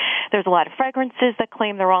 And there's a lot of fragrances that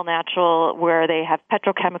claim they're all natural, where they have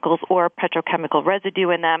petrochemicals or petrochemical residue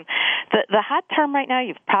in them. The hot term right now,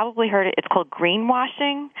 you've probably heard it, it's called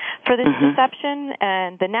greenwashing for this deception.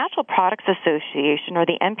 And the Natural Products Association, or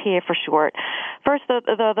the NPA for short, first,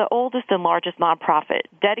 the oldest and largest nonprofit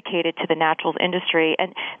dedicated to the naturals industry,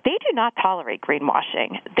 and they do not tolerate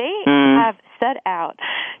greenwashing. They have set out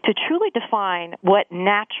to truly define what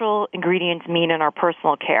natural ingredients mean in our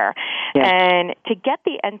personal care. Yes. And to get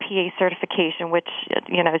the NPA certification, which,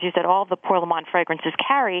 as you said, all the Pour Le Monde fragrances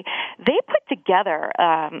carry, they put together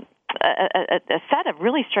a set of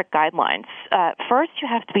really strict guidelines. First, you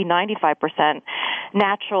have to be 95%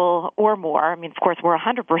 natural or more. I mean, of course, we're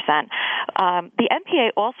 100%. The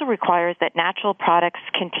NPA also requires that natural products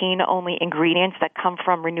contain only ingredients that come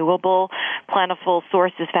from renewable, plentiful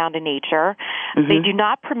sources found in nature. They do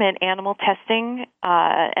not permit animal testing,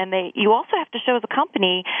 and you also have to show as a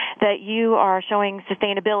company that you are showing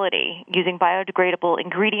sustainability using biodegradable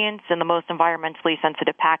ingredients and the most environmentally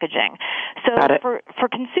sensitive packaging. So for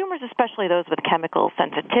consumers, especially those with chemical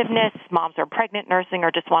sensitiveness, moms who are pregnant, nursing,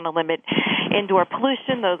 or just want to limit indoor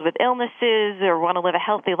pollution, those with illnesses or want to live a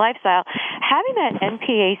healthy lifestyle, having that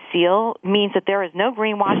NPA seal means that there is no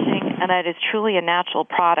greenwashing and that it is truly a natural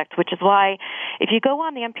product, which is why if you go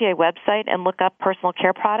on the NPA website and look up personal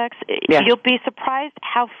care products, you'll be surprised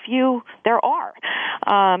how few there are.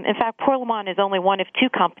 In fact, Pour Le Monde is only one of two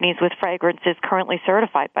companies with fragrances currently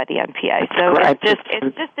certified by the NPA. So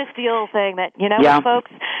it's just this deal saying that, what,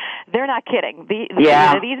 folks, they're not kidding.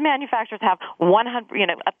 These manufacturers have 100,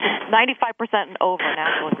 up to 95% and over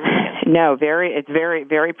natural ingredients. No, it's very,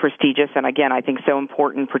 very prestigious, and again, I think so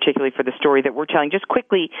important, particularly for the story that we're telling. Just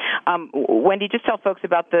quickly, Wendy, just tell folks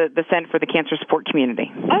about the scent for the cancer support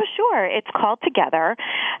community. Oh, sure. It's called Together,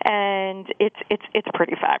 and it's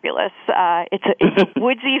pretty fabulous. It's a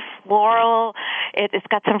woodsy floral. It's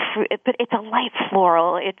got some fruit, but it's a light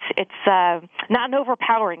floral. It's not an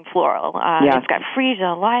overpowering floral. It's got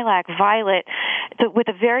freesia, lilac, violet, with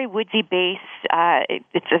a very woodsy base.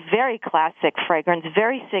 It's a very classic fragrance,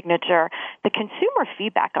 very signature. The consumer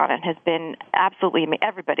feedback on it has been absolutely amazing.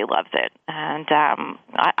 Everybody loves it, and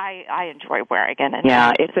I enjoy wearing it.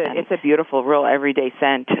 And it's a beautiful, real everyday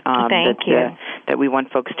scent. Thank you. That we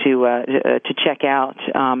want folks to check out.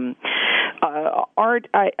 Art,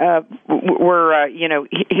 we're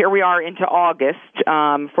here we are into August.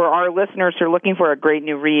 For our listeners who are looking for a great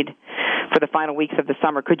new read for the final weeks of the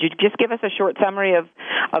summer, could you just give us a short summary of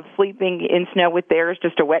Sleeping in Snow with Bears,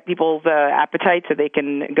 just to whet people's appetite so they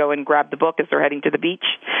can go and grab the book as they're heading to the beach?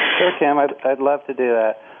 Sure, Kim. I'd love to do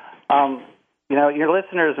that. Your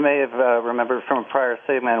listeners may have remembered from a prior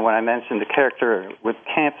segment when I mentioned the character with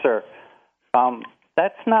cancer.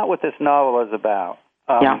 That's not what this novel is about.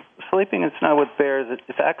 Sleeping in Snow with Bears,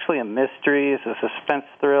 it's actually a mystery. It's a suspense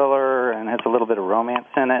thriller and has a little bit of romance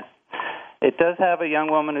in it. It does have a young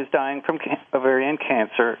woman who's dying from ovarian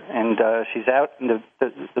cancer, and she's out.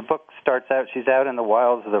 The book starts out, she's out in the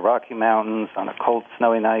wilds of the Rocky Mountains on a cold,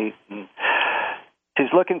 snowy night, and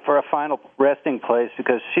she's looking for a final resting place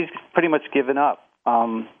because she's pretty much given up.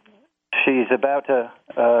 She's about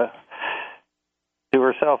to do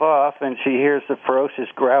herself off, and she hears the ferocious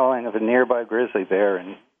growling of a nearby grizzly bear,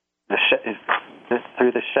 and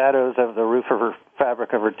through the shadows of the roof of her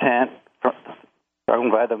fabric of her tent,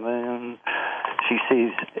 thrown by the moon, she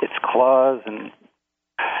sees its claws, and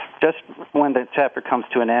just when the chapter comes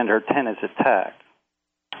to an end, her tent is attacked.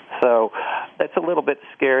 So that's a little bit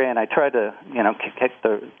scary, and I tried to,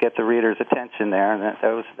 get the reader's attention there, and that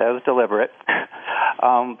was deliberate.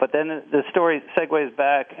 But then the story segues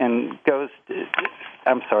back and goes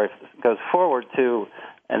forward to,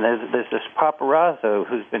 and there's this paparazzo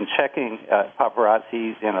who's been checking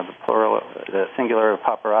paparazzi, the singular of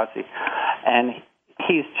paparazzi, and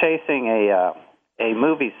he's chasing a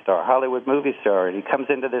movie star, Hollywood movie star, and he comes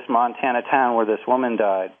into this Montana town where this woman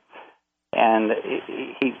died, and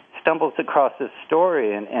he stumbles across this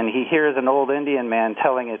story, and he hears an old Indian man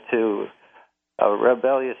telling it to a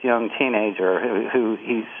rebellious young teenager who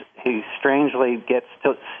he strangely gets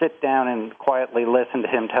to sit down and quietly listen to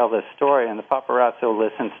him tell this story, and the paparazzo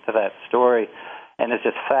listens to that story and is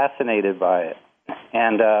just fascinated by it.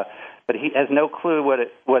 And but he has no clue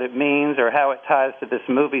what it means or how it ties to this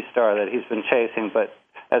movie star that he's been chasing. But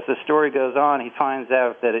as the story goes on, he finds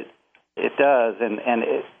out that it does, and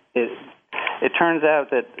it turns out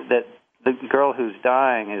that the girl who's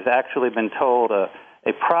dying has actually been told a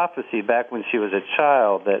prophecy back when she was a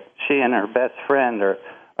child that she and her best friend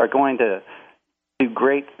are going to do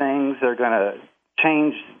great things. They're going to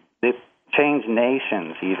change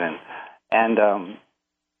nations even, and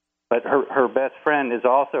but her best friend is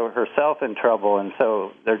also herself in trouble, and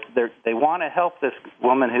so they want to help this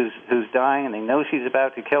woman who's dying, and they know she's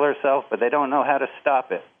about to kill herself, but they don't know how to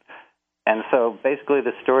stop it. And so basically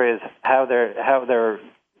the story is how they're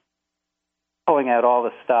pulling out all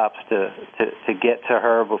the stops to get to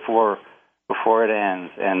her before it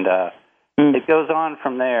ends, and it goes on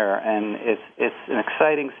from there. And it's an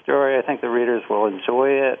exciting story. I think the readers will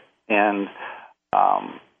enjoy it, and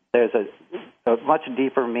there's a much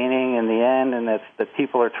deeper meaning in the end, and that's that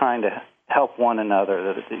people are trying to help one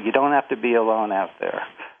another. That you don't have to be alone out there.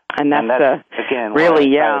 And that's again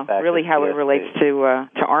really how it relates to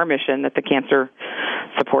our mission at the Cancer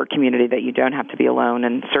Support Community, that you don't have to be alone.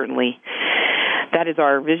 And certainly that is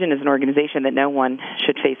our vision as an organization, that no one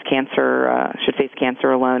should face cancer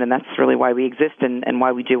alone, and that's really why we exist and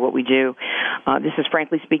why we do what we do. This is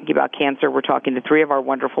Frankly Speaking About Cancer. We're talking to three of our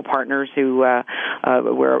wonderful partners who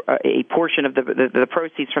where a portion of the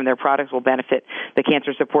proceeds from their products will benefit the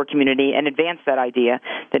Cancer Support Community and advance that idea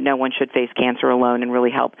that no one should face cancer alone, and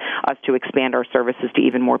really help us to expand our services to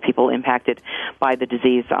even more people impacted by the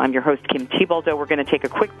disease. I'm your host, Kim Thiboldeaux. We're going to take a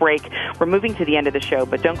quick break. We're moving to the end of the show,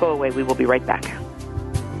 but don't go away. We will be right back.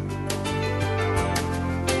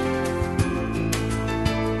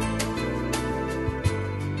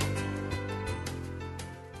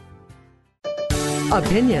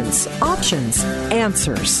 Opinions, options,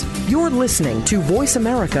 answers. You're listening to Voice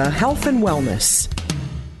America Health and Wellness.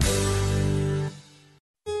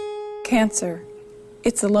 Cancer.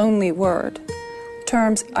 It's a lonely word.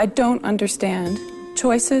 Terms I don't understand.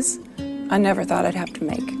 Choices I never thought I'd have to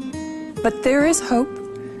make. But there is hope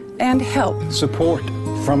and help. Support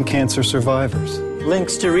from cancer survivors.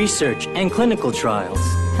 Links to research and clinical trials.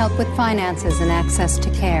 Help with finances and access to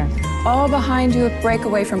care. All behind you at Break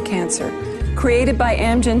Away from Cancer. Created by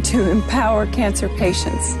Amgen to empower cancer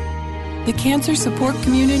patients. The Cancer Support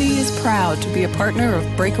Community is proud to be a partner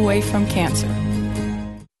of Break Away from Cancer.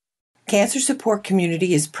 Cancer Support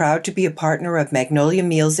Community is proud to be a partner of Magnolia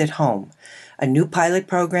Meals at Home, a new pilot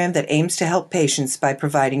program that aims to help patients by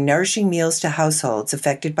providing nourishing meals to households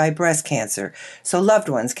affected by breast cancer so loved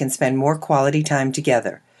ones can spend more quality time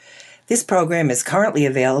together. This program is currently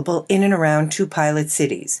available in and around 2 pilot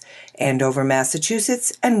cities, Andover,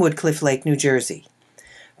 Massachusetts, and Woodcliff Lake, New Jersey.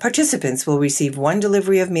 Participants will receive 1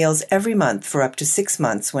 delivery of meals every month for up to 6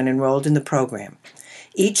 months when enrolled in the program.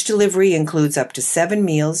 Each delivery includes up to 7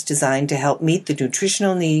 meals designed to help meet the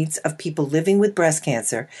nutritional needs of people living with breast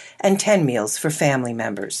cancer and 10 meals for family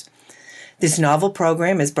members. This novel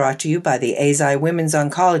program is brought to you by the AZI Women's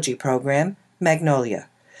Oncology Program, Magnolia,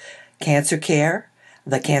 Cancer Care,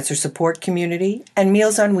 the Cancer Support Community, and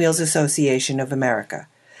Meals on Wheels Association of America.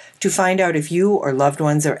 To find out if you or loved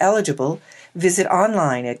ones are eligible, visit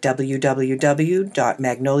online at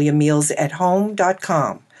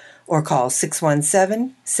www.magnoliamealsathome.com or call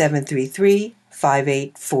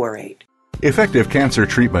 617-733-5848. Effective cancer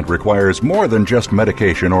treatment requires more than just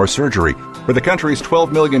medication or surgery. For the country's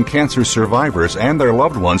 12 million cancer survivors and their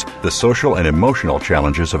loved ones, the social and emotional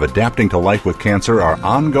challenges of adapting to life with cancer are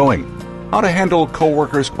ongoing. How to handle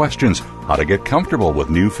coworkers' questions, how to get comfortable with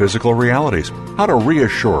new physical realities, how to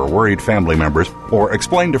reassure worried family members, or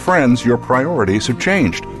explain to friends your priorities have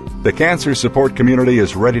changed. The Cancer Support Community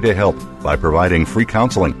is ready to help by providing free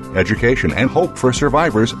counseling, education, and hope for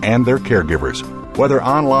survivors and their caregivers. Whether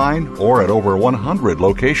online or at over 100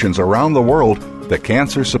 locations around the world, the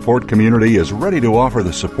Cancer Support Community is ready to offer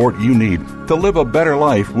the support you need to live a better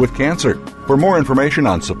life with cancer. For more information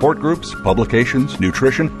on support groups, publications,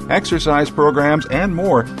 nutrition, exercise programs, and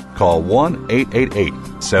more, call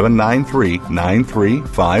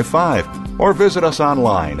 1-888-793-9355 or visit us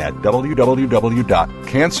online at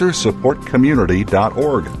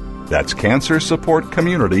www.cancersupportcommunity.org. That's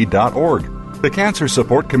cancersupportcommunity.org. The Cancer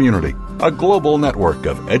Support Community, a global network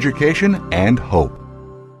of education and hope.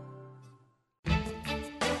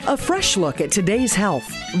 A fresh look at today's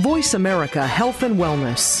health. Voice America Health and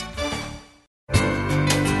Wellness.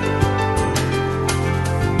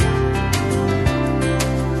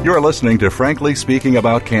 You're listening to Frankly Speaking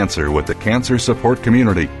About Cancer with the Cancer Support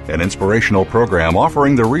Community, an inspirational program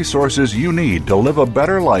offering the resources you need to live a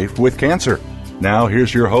better life with cancer. Now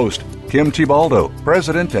here's your host, Kim Thiboldeaux,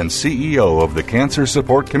 President and CEO of the Cancer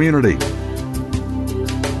Support Community.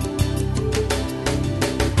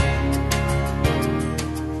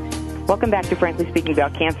 Welcome back to Frankly Speaking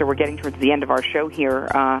About Cancer. We're getting towards the end of our show here.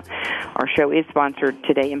 Our show is sponsored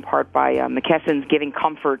today in part by McKesson's Giving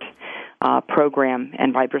Comfort program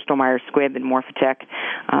and by Bristol Myers Squibb and Morphotek.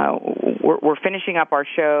 We're finishing up our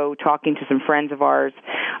show talking to some friends of ours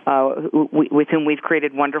with whom we've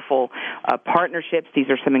created wonderful partnerships. These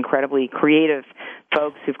are some incredibly creative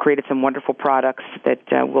folks who've created some wonderful products that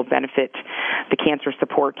will benefit the cancer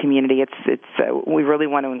support community. We really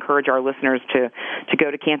want to encourage our listeners to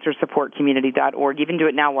go to cancersupportcommunity.org. Even do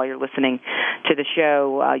it now while you're listening to the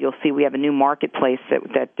show. You'll see we have a new marketplace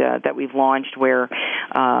that we've launched where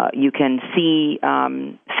you can see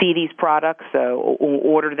these products,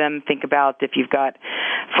 order them. Think about if you've got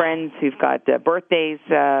friends who've got birthdays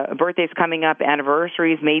coming up,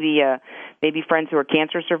 anniversaries, maybe friends who are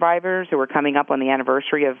cancer survivors who are coming up on the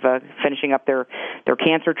anniversary of finishing up their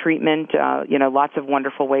cancer treatment. Lots of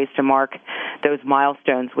wonderful ways to mark those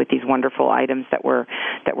milestones with these wonderful items that we're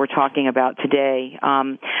talking about today.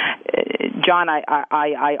 John,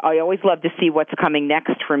 I always love to see what's coming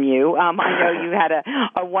next from you. I know you had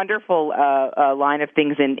a wonderful line of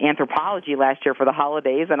things in anthropology last year for the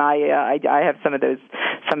holidays, and I have some of those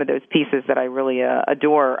pieces that I really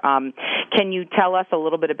adore. Can you tell us a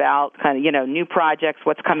little bit about kind of new projects,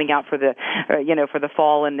 what's coming out for the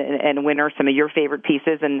fall and winter, some of your favorite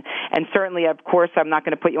pieces, and certainly, of course, I'm not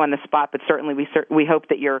going to put you on the spot, but certainly we hope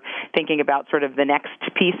that you're thinking about sort of the next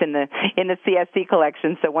piece in the CSC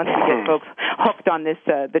collection. So once we get folks hooked on this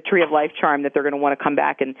the Tree of Life charm, that they're going to want to come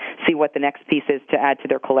back and see what the next piece is to add to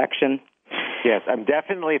their collection. Yes, I'm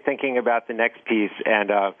definitely thinking about the next piece,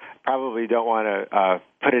 and probably don't want to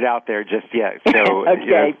put it out there just yet. So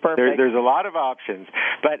okay, perfect. There's a lot of options,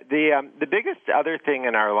 but the biggest other thing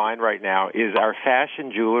in our line right now is our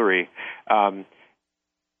fashion jewelry.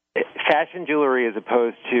 Fashion jewelry as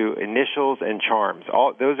opposed to initials and charms.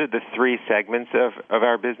 Those are the three segments of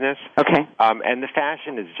our business. Okay. And the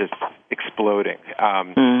fashion is just exploding.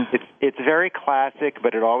 It's very classic,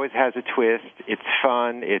 but it always has a twist. It's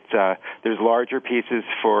fun. There's larger pieces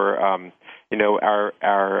for our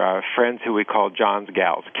friends who we call John's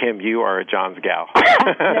gals. Kim, you are a John's gal.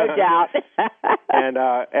 No doubt. and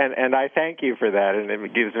I thank you for that, and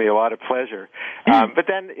it gives me a lot of pleasure. But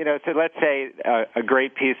then, so let's say a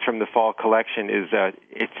great piece from the fall collection is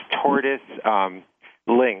it's tortoise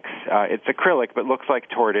links. It's acrylic, but looks like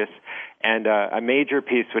tortoise. And a major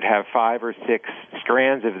piece would have 5 or 6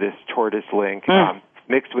 strands of this tortoise link.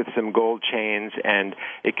 Mixed with some gold chains, and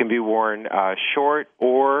it can be worn short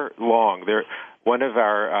or long. One of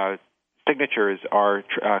our signatures are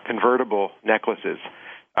convertible necklaces,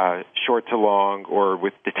 short to long or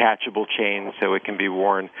with detachable chains, so it can be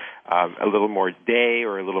worn a little more day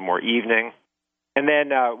or a little more evening. And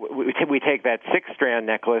then we take that 6-strand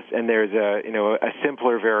necklace, and there's a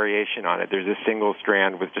simpler variation on it. There's a single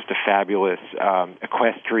strand with just a fabulous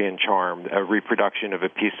equestrian charm, a reproduction of a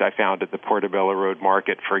piece I found at the Portobello Road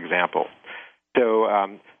Market, for example. So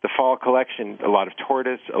the fall collection, a lot of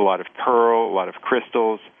tortoise, a lot of pearl, a lot of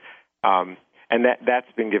crystals. And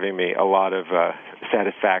that's been giving me a lot of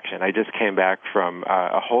satisfaction. I just came back from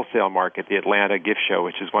a wholesale market, the Atlanta Gift Show,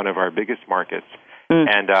 which is one of our biggest markets.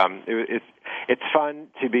 And it's fun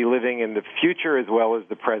to be living in the future as well as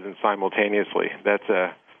the present simultaneously.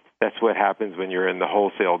 That's what happens when you're in the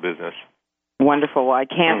wholesale business. Wonderful. Well, I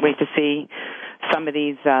can't wait to see some of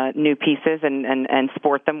these new pieces and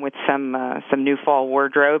sport them with some new fall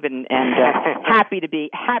wardrobe, and happy to be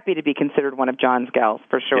considered one of John's gals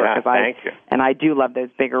for sure. Yeah, thank you. And I do love those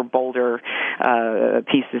bigger, bolder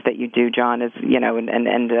pieces that you do, John. As you know,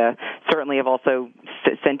 and certainly have also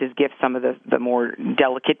sent as gifts some of the more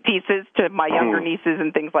delicate pieces to my younger nieces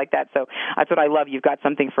and things like that. So that's what I love. You've got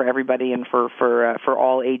something for everybody and for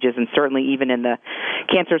all ages, and certainly even in the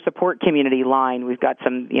cancer support community line, we've got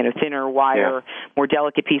some thinner wire. More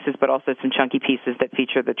delicate pieces, but also some chunky pieces that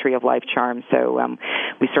feature the Tree of Life charm. So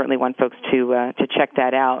we certainly want folks to check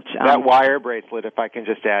that out. That wire bracelet, if I can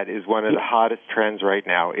just add, is one of the hottest trends right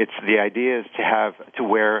now. It's the idea is to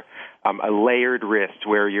wear a layered wrist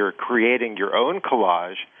where you're creating your own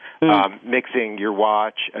collage, mixing your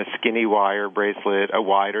watch, a skinny wire bracelet, a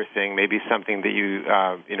wider thing, maybe something that you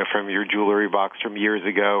from your jewelry box from years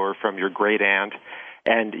ago or from your great aunt.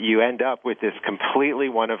 And you end up with this completely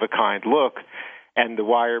one-of-a-kind look, and the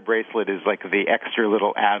wire bracelet is like the extra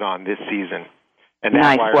little add-on this season. And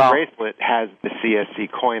that wire bracelet has the CSC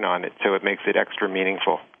coin on it, so it makes it extra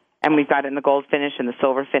meaningful. And we've got it in the gold finish and the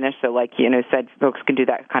silver finish, so like said, folks can do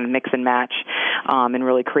that kind of mix and match and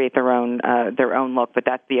really create their own look. But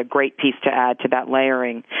that'd be a great piece to add to that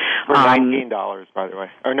layering. For $19, by the way.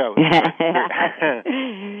 Oh no,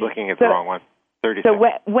 looking at the wrong one. 30 so,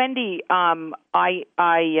 Wendy, obviously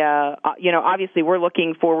we're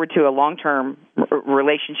looking forward to a long-term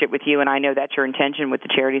relationship with you, and I know that's your intention with the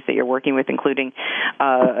charities that you're working with, including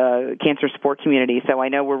Cancer Support Community. So I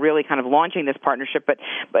know we're really kind of launching this partnership, but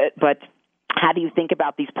how do you think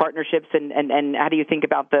about these partnerships, and how do you think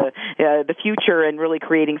about the future and really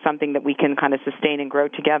creating something that we can kind of sustain and grow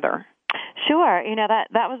together? Sure.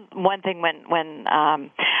 That was one thing when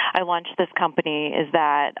I launched this company is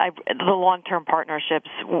that the long-term partnerships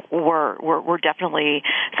were definitely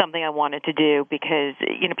something I wanted to do because,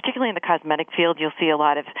 particularly in the cosmetic field, you'll see a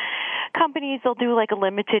lot of companies, they'll do like a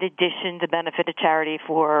limited edition to benefit a charity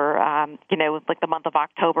for, like the month of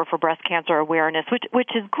October for breast cancer awareness,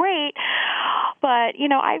 which is great. But,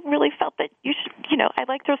 I really felt that you should, I'd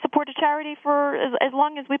like to support a charity for as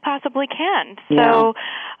long as we possibly can. So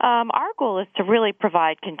our goal is to really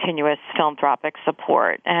provide continuous philanthropic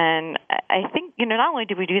support. And I think, not only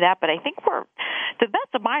do we do that, but I think to the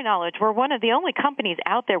best of my knowledge, we're one of the only companies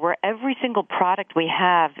out there where every single product we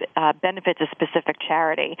have benefits a specific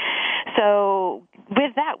charity. So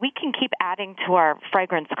with that, we can keep adding to our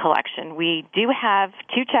fragrance collection. We do have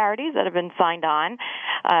 2 charities that have been signed on.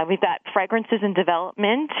 We've got fragrances in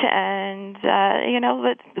development, and,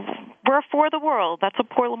 we're for the world. That's what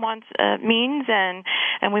Pour Le Monde means, and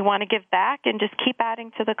we want to give back and just keep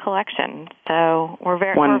adding to the collection. So we're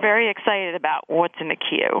very excited about what's in the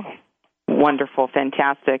queue. Wonderful,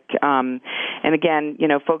 fantastic, and again,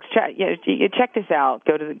 folks, check this out.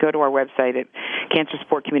 Go to our website at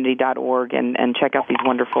cancersupportcommunity.org and check out these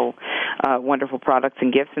wonderful products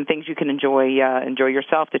and gifts and things you can enjoy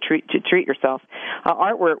yourself to treat yourself.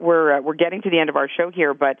 Art, we're getting to the end of our show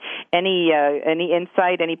here, but any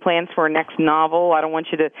insight, any plans for a next novel? I don't want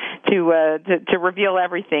you to reveal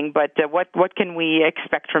everything, but what can we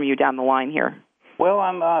expect from you down the line here? Well,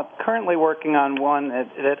 I'm currently working on one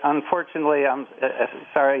that unfortunately, I'm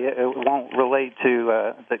sorry, it won't relate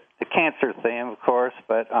to the cancer theme, of course,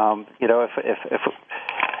 but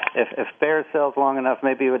if Bear sells long enough,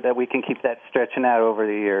 maybe that we can keep that stretching out over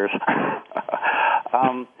the years.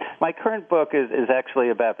 My current book is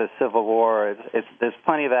actually about the Civil War. There's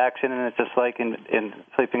plenty of action, and it's just like in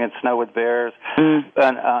Sleeping in Snow with Bears, and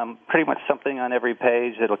pretty much something on every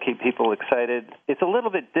page that'll keep people excited. It's a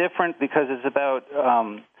little bit different because it's about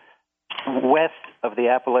west of the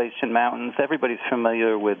Appalachian Mountains. Everybody's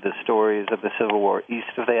familiar with the stories of the Civil War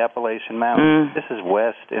east of the Appalachian Mountains. This is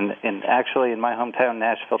west, actually in my hometown,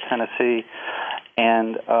 Nashville, Tennessee,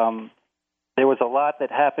 and there was a lot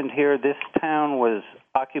that happened here. This town was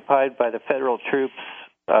occupied by the federal troops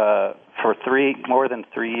for more than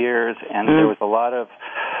 3 years, and there was a lot of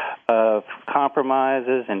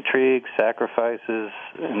compromises, intrigues, sacrifices,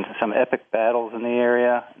 and some epic battles in the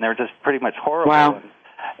area. And they were just pretty much horrible. Wow.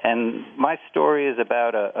 And my story is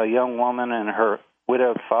about a young woman and her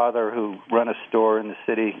widowed father who run a store in the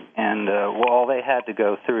city, and all they had to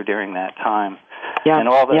go through during that time. Yeah. And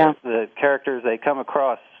all the characters they come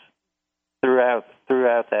across throughout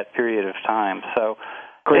that period of time. So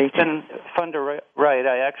It's been fun to write.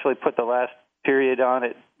 I actually put the last period on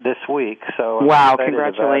it this week, so wow! I'm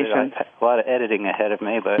Congratulations! A lot of editing ahead of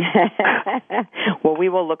me, but well, we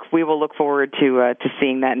will look forward to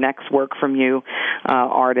seeing that next work from you,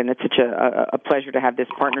 Art, and it's such a pleasure to have this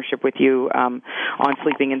partnership with you on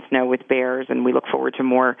Sleeping in Snow with Bears, and we look forward to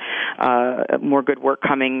more good work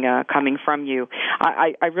coming from you.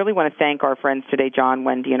 I really want to thank our friends today, John,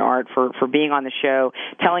 Wendy, and Art, for being on the show,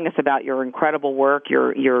 telling us about your incredible work,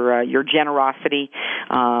 your generosity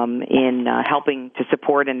in helping to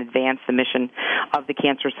support and advance the mission of the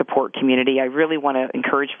Cancer Support Community. I really want to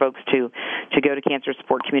encourage folks to go to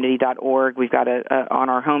cancersupportcommunity.org. We've got on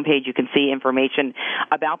our homepage, you can see information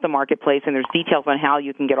about the marketplace, and there's details on how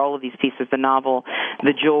you can get all of these pieces, the novel,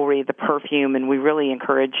 the jewelry, the perfume, and we really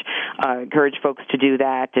encourage folks to do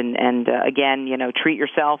that. And again, treat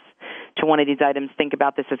yourself to one of these items. Think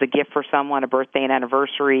about this as a gift for someone, a birthday, an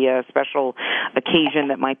anniversary, a special occasion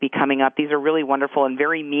that might be coming up. These are really wonderful and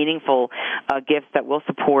very meaningful gifts that will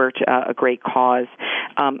support a great cause.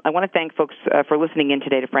 I want to thank folks for listening in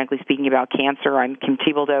today to Frankly Speaking About Cancer. I'm Kim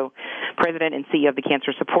Thiboldeau, President and CEO of the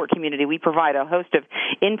Cancer Support Community. We provide a host of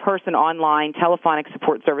in-person, online, telephonic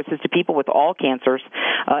support services to people with all cancers,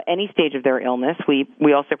 any stage of their illness. We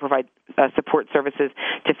also provide support services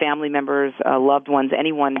to family members, loved ones,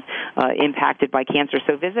 anyone impacted by cancer.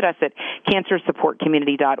 So visit us at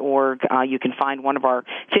cancersupportcommunity.org. You can find one of our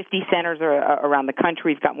 50 centers around the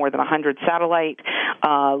country. We've got more than 100 satellite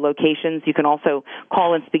locations. You can also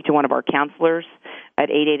call and speak to one of our counselors at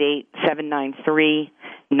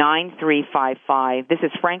 888-793-9355. This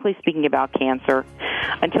is Frankly Speaking About Cancer.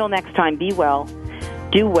 Until next time, be well,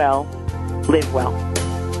 do well, live well.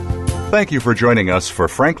 Thank you for joining us for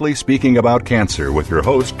Frankly Speaking About Cancer with your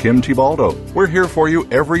host, Kim Thiboldeau. We're here for you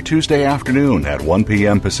every Tuesday afternoon at 1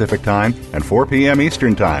 p.m. Pacific Time and 4 p.m.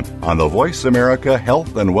 Eastern Time on the Voice America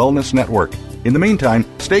Health and Wellness Network. In the meantime,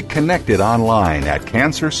 stay connected online at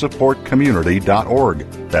cancersupportcommunity.org.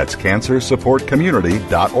 That's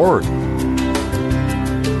cancersupportcommunity.org.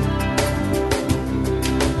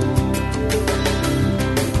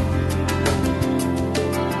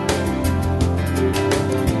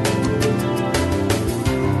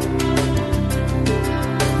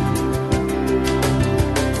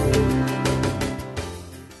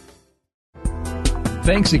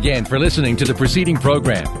 Thanks again for listening to the preceding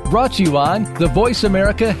program, brought to you on the Voice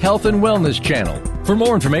America Health and Wellness Channel. For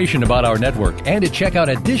more information about our network and to check out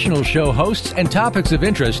additional show hosts and topics of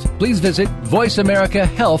interest, please visit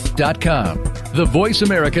voiceamericahealth.com. The Voice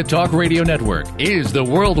America Talk Radio Network is the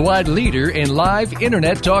worldwide leader in live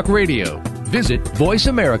Internet talk radio. Visit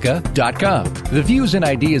voiceamerica.com. The views and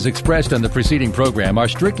ideas expressed on the preceding program are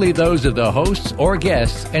strictly those of the hosts or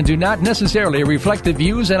guests and do not necessarily reflect the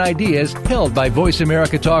views and ideas held by Voice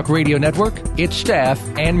America Talk Radio Network, its staff,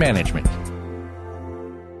 and management.